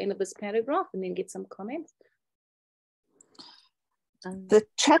going till the end of this paragraph and then get some comments. The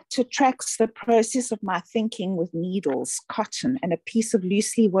chapter tracks the process of my thinking with needles, cotton, and a piece of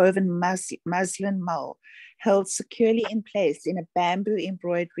loosely woven muslin mull held securely in place in a bamboo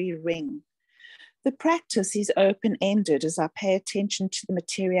embroidery ring. The practice is open-ended as I pay attention to the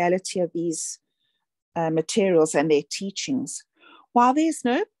materiality of these materials and their teachings. While there's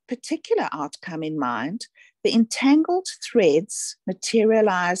no particular outcome in mind, the entangled threads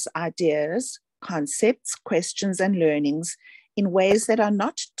materialize ideas, concepts, questions, and learnings in ways that are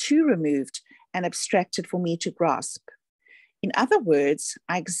not too removed and abstracted for me to grasp. In other words,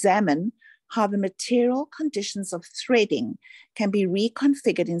 I examine how the material conditions of threading can be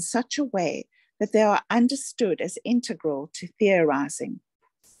reconfigured in such a way that they are understood as integral to theorizing.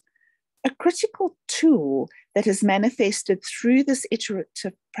 A critical tool that is manifested through this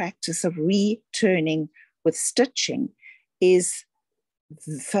iterative practice of returning with stitching is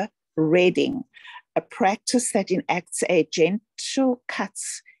the threading, a practice that enacts a gentle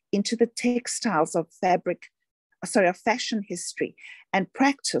cuts into the textiles of fashion history and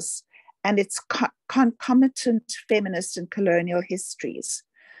practice and its concomitant feminist and colonial histories.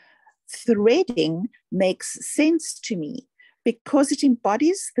 Threading makes sense to me because it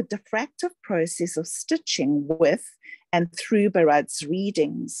embodies the diffractive process of stitching with and through Barad's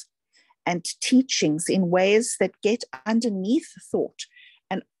readings and teachings in ways that get underneath thought.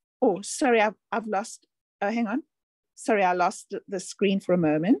 And, oh, sorry, I've lost, hang on. Sorry, I lost the screen for a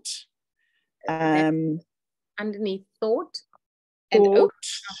moment. Underneath thought.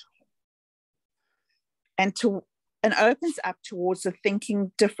 And opens up towards the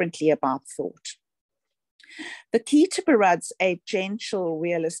thinking differently about thought. The key to Barad's agential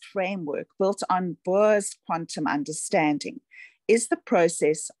realist framework, built on Boer's quantum understanding, is the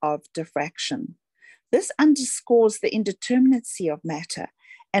process of diffraction. This underscores the indeterminacy of matter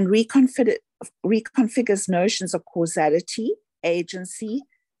and reconfigures notions of causality, agency,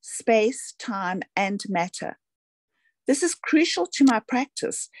 space, time, and matter. This is crucial to my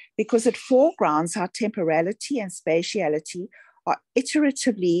practice because it foregrounds how temporality and spatiality are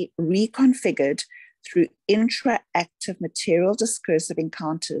iteratively reconfigured through interactive material discursive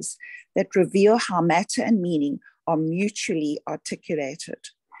encounters that reveal how matter and meaning are mutually articulated.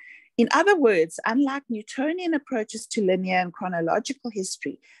 In other words, unlike Newtonian approaches to linear and chronological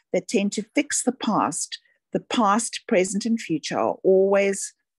history that tend to fix the past, present, and future are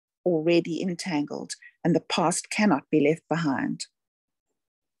always already entangled, and the past cannot be left behind.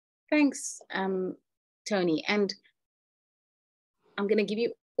 Thanks, Tony. And I'm going to give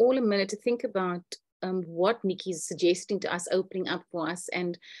you all a minute to think about what Nikki's suggesting to us, opening up for us,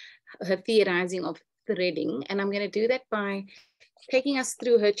 and her theorizing of threading. And I'm going to do that by taking us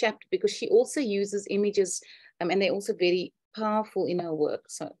through her chapter, because she also uses images and they're also very powerful in her work.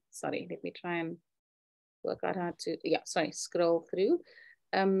 So, sorry, let me try and work out how to, scroll through.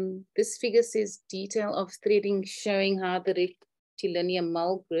 This figure says detail of threading showing how the rectilinear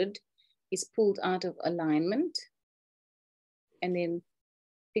mull grid is pulled out of alignment. And then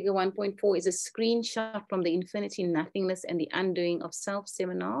figure 1.4 is a screenshot from the Infinity Nothingness and the Undoing of Self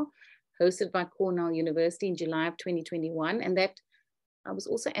seminar hosted by Cornell University in July of 2021. And that I was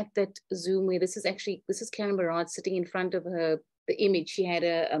also at that Zoom where this is Karen Barad sitting in front of her, the image. She had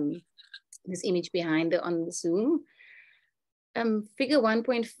this image behind her on the Zoom. Figure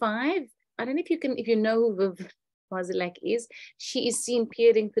 1.5, I don't know if you know who Viv Bazilek is. She is seen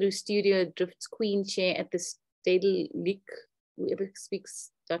peering through Studio Drift's Queen chair at the Stedelijk, whoever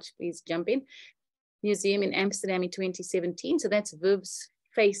speaks Dutch, please jump in, museum in Amsterdam in 2017. So that's Viv's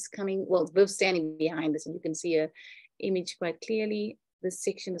face coming, well, Viv standing behind this, and you can see her image quite clearly. This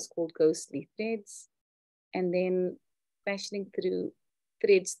section is called Ghostly Threads. And then fashioning through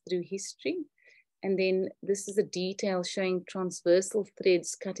threads through history. And then this is a detail showing transversal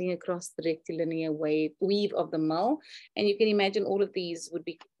threads cutting across the rectilinear weave of the mull. And you can imagine all of these would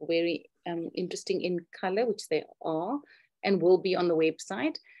be very interesting in color, which they are, and will be on the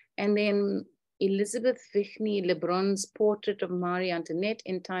website. And then Elizabeth Vigney Lebron's portrait of Marie Antoinette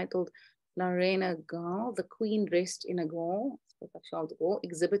entitled La Reine à Gaulle, The Queen Dressed in a Gaul,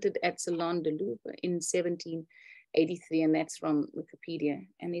 exhibited at Salon de Louvre in 1783, and that's from Wikipedia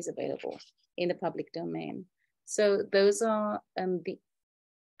and is available in the public domain. So those are I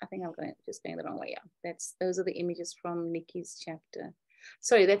think I'm just going the wrong way. Yeah, those are the images from Nikki's chapter.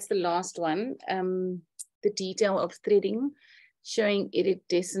 Sorry, that's the last one. The detail of threading showing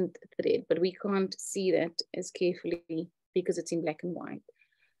iridescent thread, but we can't see that as carefully because it's in black and white.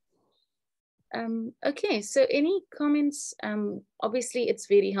 Okay, so any comments? Obviously, it's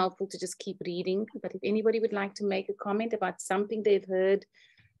very helpful to just keep reading, but if anybody would like to make a comment about something they've heard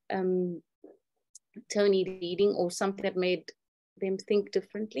Tony reading or something that made them think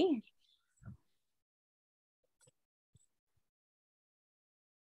differently.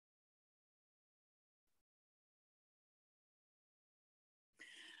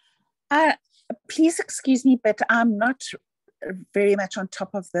 Please excuse me, but I'm not very much on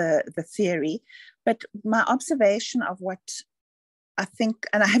top of the theory, but my observation of what I think,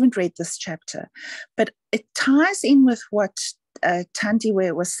 and I haven't read this chapter, but it ties in with what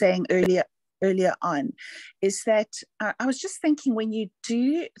Tandiwe was saying earlier on, is that I was just thinking, when you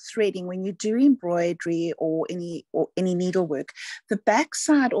do threading, when you do embroidery or any needlework, the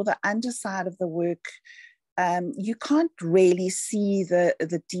backside or the underside of the work, you can't really see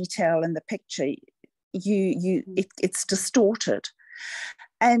the detail in the picture. It's distorted.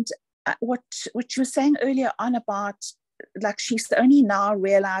 And what you were saying earlier on about, like, she's only now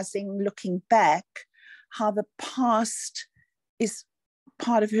realizing, looking back, how the past is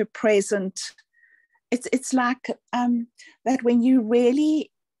part of her present. It's like that when you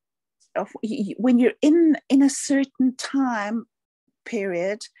really, when you're in a certain time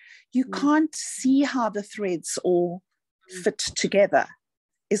period, you can't see how the threads all fit together,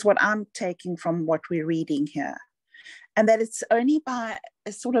 is what I'm taking from what we're reading here. And that it's only by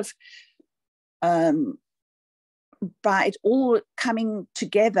a sort of by it all coming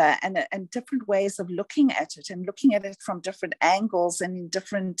together and different ways of looking at it, and looking at it from different angles and in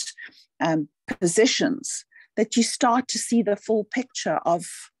different positions, that you start to see the full picture of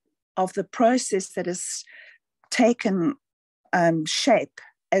the process that has taken shape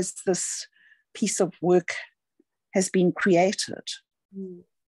as this piece of work has been created.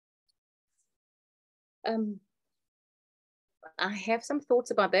 I have some thoughts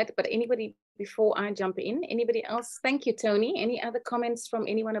about that, but anybody, before I jump in, anybody else? Thank you, Tony. Any other comments from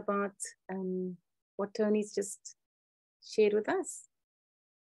anyone about what Tony's just shared with us?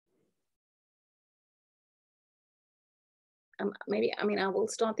 Maybe, I mean, I will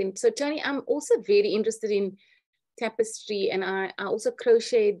start then. So Tony, I'm also very interested in tapestry, and I also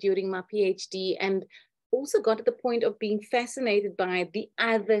crocheted during my PhD, and also got to the point of being fascinated by the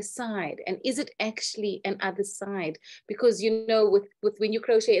other side. And is it actually an other side? Because, you know, with when you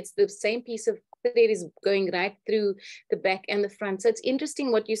crochet, it's the same piece of thread is going right through the back and the front. So it's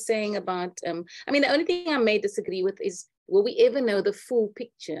interesting what you're saying about, I mean, the only thing I may disagree with is, will we ever know the full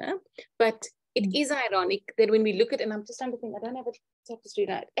picture? But it is ironic that when we look at, and I'm just trying to think, I don't have a tapestry,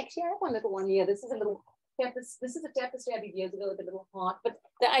 right? Actually, I have one little one here. This is a little tapestry. This is a tapestry I did years ago with a little heart. But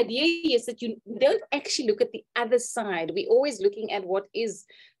the idea is that you don't actually look at the other side. We're always looking at what is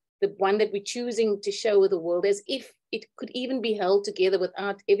the one that we're choosing to show the world, as if it could even be held together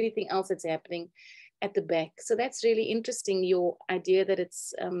without everything else that's happening at the back. So that's really interesting, your idea that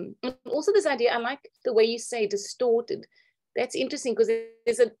it's, also this idea, I like the way you say distorted. That's interesting, because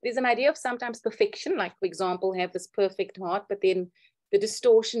there's an idea of sometimes perfection, like, for example, have this perfect heart, but then the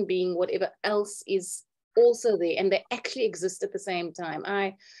distortion being whatever else is also there, and they actually exist at the same time.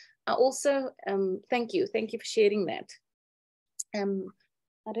 I also, thank you for sharing that.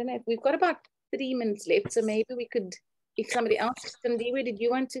 I don't know if we've got about 3 minutes left, so maybe we could, if somebody else, Tandiwe, did you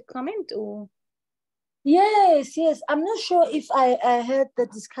want to comment or? Yes. I'm not sure if I heard the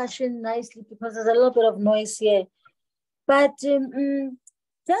discussion nicely, because there's a little bit of noise here. But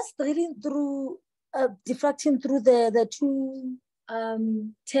just reading through, diffracting through the two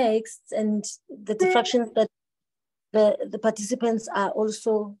texts and the diffractions that the participants are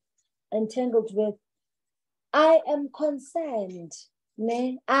also entangled with, I am concerned.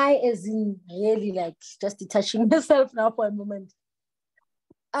 I, as in really, like, just detaching myself now for a moment.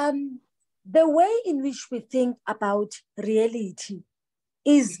 The way in which we think about reality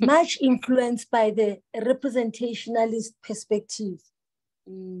is much influenced by the representationalist perspective,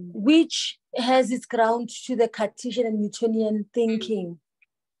 which has its ground to the Cartesian and Newtonian thinking.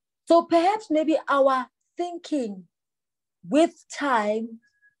 So perhaps maybe our thinking with time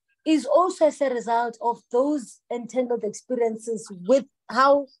is also as a result of those entangled experiences with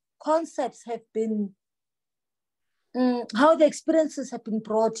how concepts have been, how the experiences have been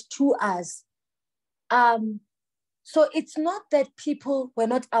brought to us. So it's not that people were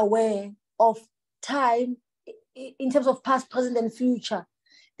not aware of time in terms of past, present, and future.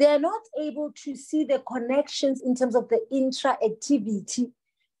 They are not able to see the connections in terms of the intra-activity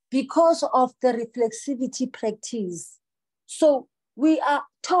because of the reflexivity practice. So we are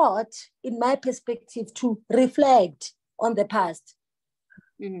taught, in my perspective, to reflect on the past.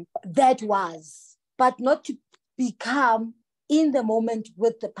 That was, but not to become in the moment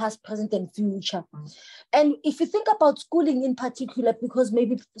with the past, present, and future. And if you think about schooling in particular, because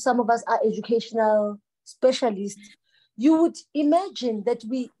maybe some of us are educational specialists, you would imagine that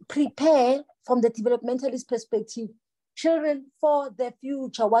we prepare from the developmentalist perspective children for the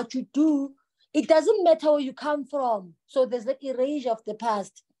future. What you do, it doesn't matter where you come from. So there's the erasure of the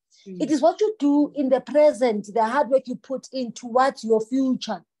past. It is what you do in the present, the hard work you put in towards your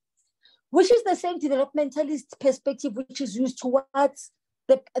future, which is the same developmentalist perspective which is used towards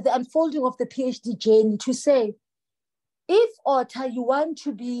the unfolding of the PhD journey to say, if, Otta, you want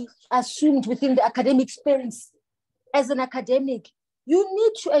to be assumed within the academic space as an academic, you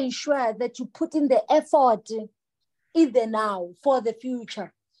need to ensure that you put in the effort in the now for the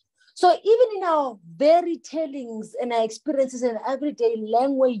future. So even in our very tellings and our experiences and everyday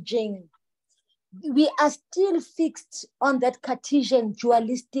languaging, we are still fixed on that Cartesian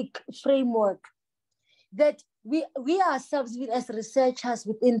dualistic framework that we ourselves, even as researchers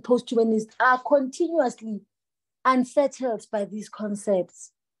within post-humanist, are continuously unsettled by these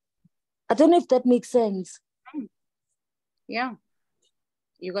concepts. I don't know if that makes sense. Yeah.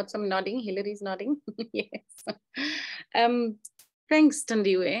 You got some nodding. Hillary's nodding. Yes. Thanks,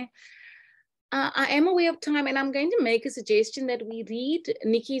 Tandiwe. I am aware of time, and I'm going to make a suggestion that we read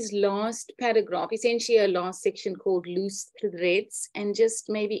Nikki's last paragraph, essentially a last section called Loose Threads, and just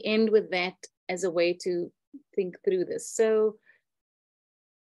maybe end with that as a way to think through this. So,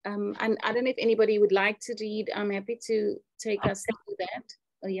 and I don't know if anybody would like to read. I'm happy to take us through that.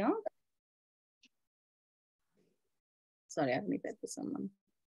 Oh, yeah? Sorry, I don't know if that was someone.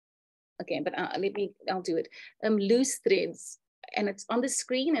 Okay, but I'll do it. Loose Threads. And it's on the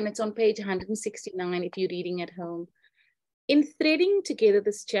screen and it's on page 169 if you're reading at home. In threading together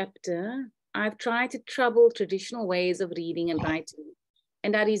this chapter, I've tried to trouble traditional ways of reading and writing,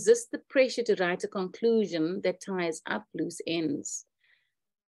 and I resist the pressure to write a conclusion that ties up loose ends.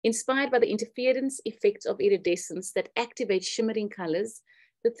 Inspired by the interference effects of iridescence that activate shimmering colors,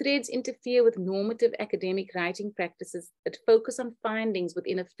 the threads interfere with normative academic writing practices that focus on findings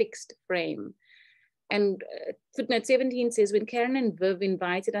within a fixed frame. And footnote 17 says, when Karen and Viv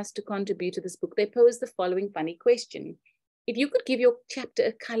invited us to contribute to this book, they posed the following funny question. If you could give your chapter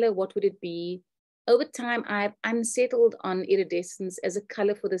a color, what would it be? Over time, I've unsettled on iridescence as a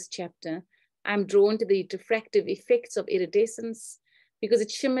color for this chapter. I'm drawn to the diffractive effects of iridescence because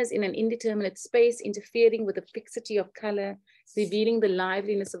it shimmers in an indeterminate space, interfering with the fixity of color, revealing the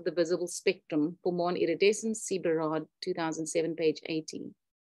liveliness of the visible spectrum. For more on iridescence, see Barad, 2007, page 80.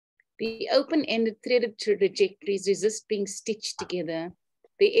 The open-ended threaded trajectories resist being stitched together.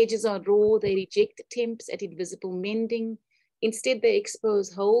 The edges are raw, they reject attempts at invisible mending. Instead, they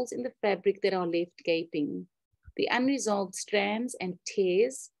expose holes in the fabric that are left gaping. The unresolved strands and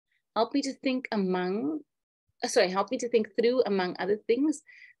tears help me to think through, among other things,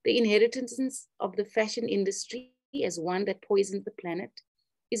 the inheritance of the fashion industry as one that poisons the planet,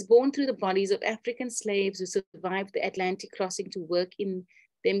 is born through the bodies of African slaves who survived the Atlantic crossing to work in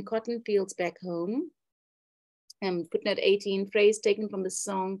them cotton fields back home. Footnote 18, phrase taken from the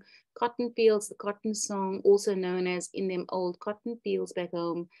song Cotton Fields, the Cotton Song, also known as In Them Old Cotton Fields Back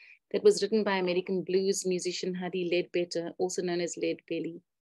Home, that was written by American blues musician Huddie Ledbetter, also known as Lead Belly.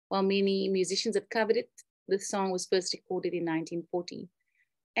 While many musicians have covered it, the song was first recorded in 1940.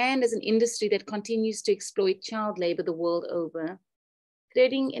 And as an industry that continues to exploit child labor the world over,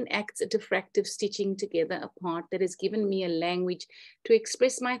 threading enacts a diffractive stitching together a part that has given me a language to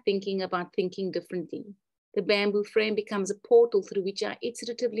express my thinking about thinking differently. The bamboo frame becomes a portal through which I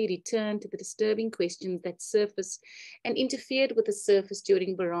iteratively return to the disturbing questions that surfaced and interfered with the surface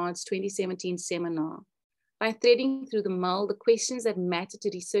during Barad's 2017 seminar. By threading through the mull, the questions that matter to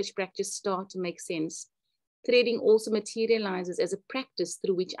research practice start to make sense. Threading also materializes as a practice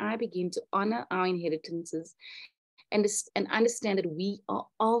through which I begin to honor our inheritances and understand that we are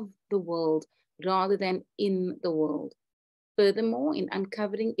of the world rather than in the world. Furthermore, in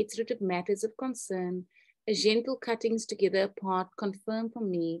uncovering iterative matters of concern, agential cuttings together apart confirm for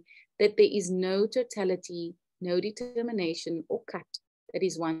me that there is no totality, no determination or cut that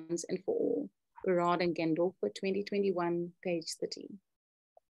is once and for all. Barad and Gandolfer, 2021, page 13.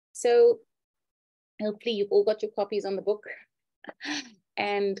 So hopefully you've all got your copies on the book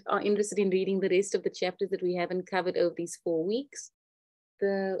and are interested in reading the rest of the chapters that we haven't covered over these 4 weeks.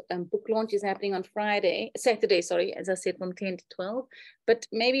 The book launch is happening on Saturday, sorry, as I said, from 10 to 12. But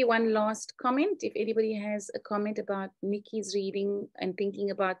maybe one last comment, if anybody has a comment about Nikki's reading and thinking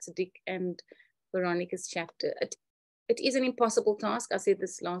about Sadiq and Veronica's chapter. It is an impossible task, I said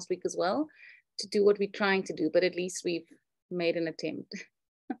this last week as well, to do what we're trying to do, but at least we've made an attempt.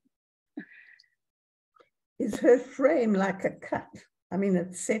 Is her frame like a cut? I mean,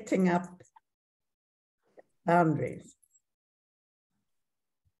 it's setting up boundaries.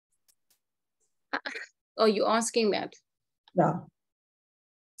 Are you asking that? No.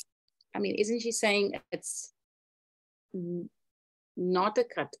 I mean, isn't she saying it's not a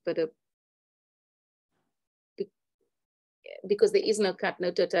cut, but because there is no cut,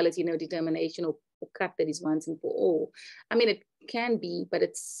 no totality, no determination or cut that is once and for all. I mean, it can be, but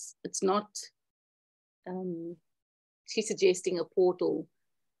it's not, she's suggesting a portal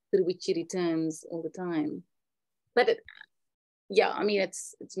through which she returns all the time. But yeah, I mean,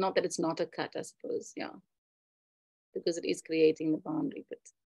 it's not that it's not a cut, I suppose, yeah, because it is creating the boundary, but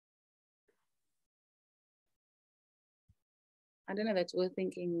I don't know, that's worth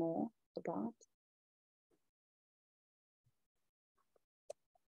thinking more about.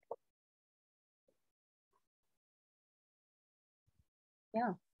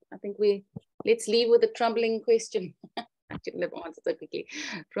 Yeah, I think let's leave with a troubling question. I shouldn't have answered so quickly,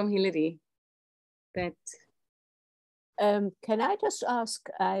 from Hilary. That can I just ask,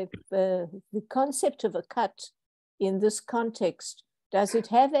 the concept of a cut in this context, does it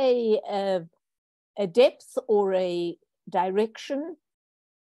have a depth or a direction,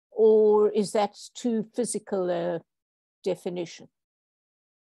 or is that too physical a definition?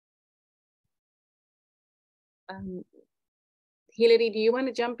 Hilary, do you want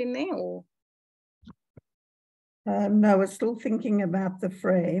to jump in there, or? No, we're still thinking about the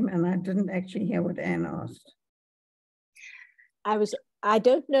frame, and I didn't actually hear what Anne asked. I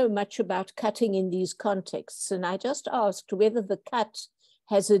don't know much about cutting in these contexts, and I just asked whether the cut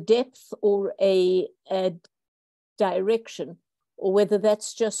has a depth or a direction, or whether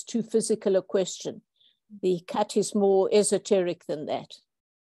that's just too physical a question. The cut is more esoteric than that.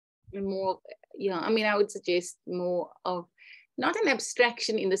 More, yeah, I mean, I would suggest more of, not an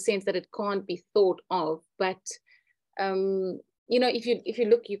abstraction in the sense that it can't be thought of, but you know, if you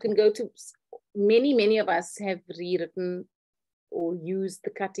look, you can go to many of us have rewritten or used the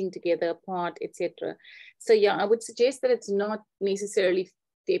cutting together apart, etc. So yeah, I would suggest that it's not necessarily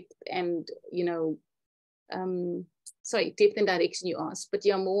depth and, you know, depth and direction you asked, but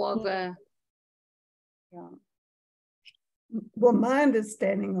yeah, more of a, yeah. Well, my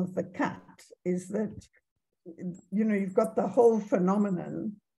understanding of the cut is that, you know, you've got the whole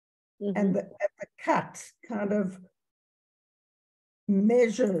phenomenon, and the cut kind of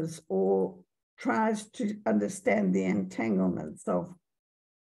measures or tries to understand the entanglements of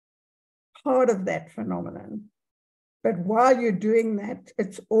part of that phenomenon. But while you're doing that,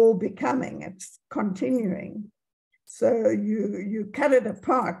 it's all becoming, it's continuing. So you cut it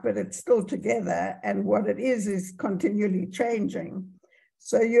apart, but it's still together. And what it is continually changing.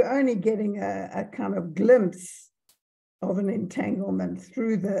 So you're only getting a kind of glimpse of an entanglement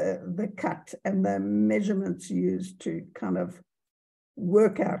through the cut and the measurements used to kind of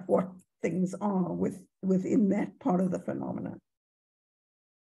work out what things are within that part of the phenomenon.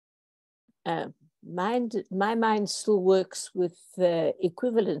 My mind still works with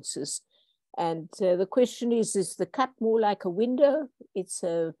equivalences. And the question is the cut more like a window? It's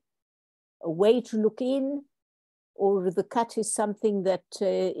a way to look in, or the cut is something that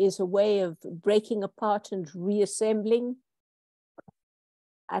is a way of breaking apart and reassembling?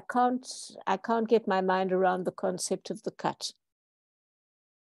 I can't get my mind around the concept of the cut.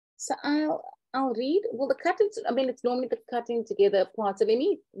 So I'll read. Well, the cut is, I mean, it's normally the cutting together apart. So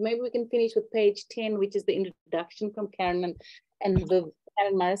maybe we can finish with page 10, which is the introduction from Karen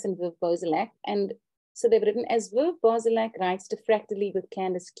Morris and Viv Bozilak. And so they've written, as Viv Bozilak writes diffractedly with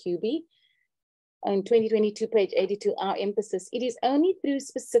Candace Cuby, in 2022, page 82, our emphasis, it is only through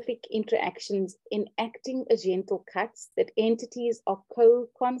specific interactions enacting agential cuts that entities are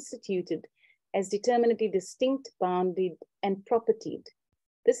co-constituted as determinately distinct, bounded, and propertied.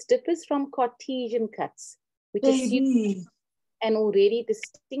 This differs from Cartesian cuts, which assume an already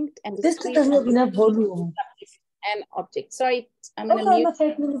distinct and this does not have volume. an object. Sorry, I'm going to mute.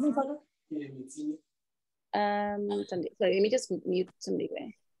 Sorry, let me just mute somebody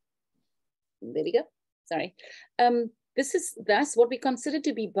there. There we go. Sorry. This is thus what we consider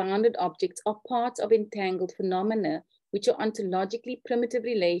to be bounded objects are parts of entangled phenomena, which are ontologically primitive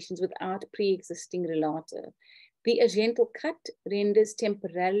relations without pre-existing relator. The agential cut renders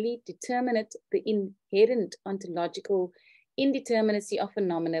temporarily determinate the inherent ontological indeterminacy of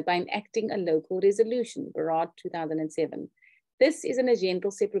phenomena by enacting a local resolution, Barad 2007. This is an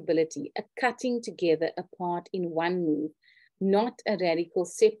agential separability, a cutting together apart in one move, not a radical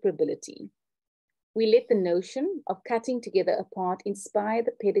separability. We let the notion of cutting together apart inspire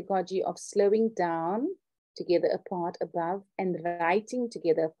the pedagogy of slowing down together apart above and writing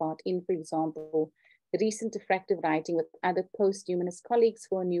together apart in, for example, recent diffractive writing with other post-humanist colleagues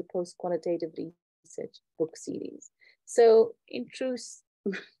for a new post-qualitative research book series. So in truth,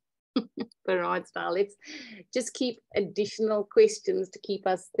 Barad style, let's just keep additional questions to keep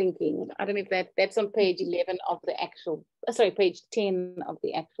us thinking. I don't know if that's on page 11 of the actual, sorry, page 10 of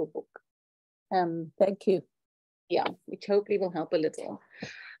the actual book. Thank you. Yeah, which hopefully will help a little.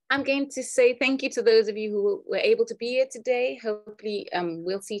 I'm going to say thank you to those of you who were able to be here today. Hopefully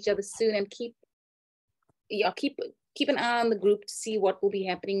we'll see each other soon, and keep an eye on the group to see what will be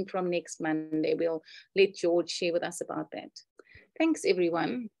happening from next Monday. We'll let George share with us about that. Thanks,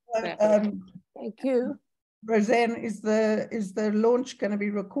 everyone. Thank you. Rose-Anne, is the launch going to be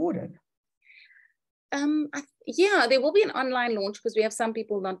recorded? Yeah, there will be an online launch because we have some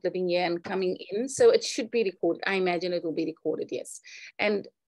people not living here and coming in, so it should be recorded. I imagine it will be recorded, yes. And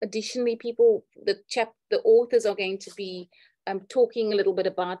additionally, the authors are going to be talking a little bit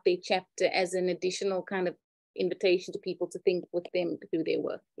about their chapter as an additional kind of invitation to people to think with them through their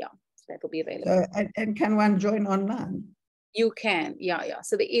work. Yeah, so that will be available. So, and can one join online? You can, yeah.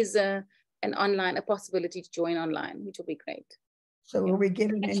 So there is a possibility to join online, which will be great. So will we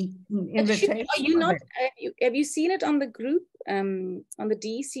get an invitation? Are you not? Have you seen it on the group, on the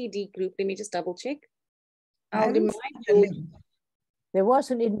DCD group? Let me just double check. I'll remind you. There was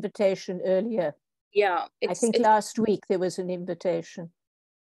an invitation earlier. Yeah, I think last week there was an invitation.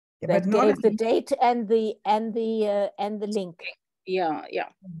 Yeah, that gave the date and the link. Yeah.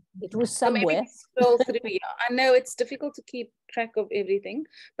 It was somewhere. So scroll through. Yeah. I know it's difficult to keep track of everything,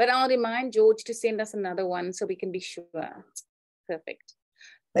 but I'll remind George to send us another one so we can be sure. Perfect.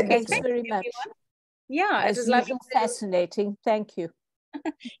 Okay, thanks very much. Yeah, it was lovely. Fascinating. Thank you.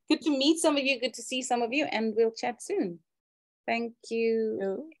 Good to meet some of you. Good to see some of you, and we'll chat soon. Thank you.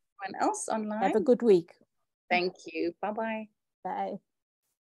 Everyone else online. Have a good week. Thank you. Bye-bye. Bye.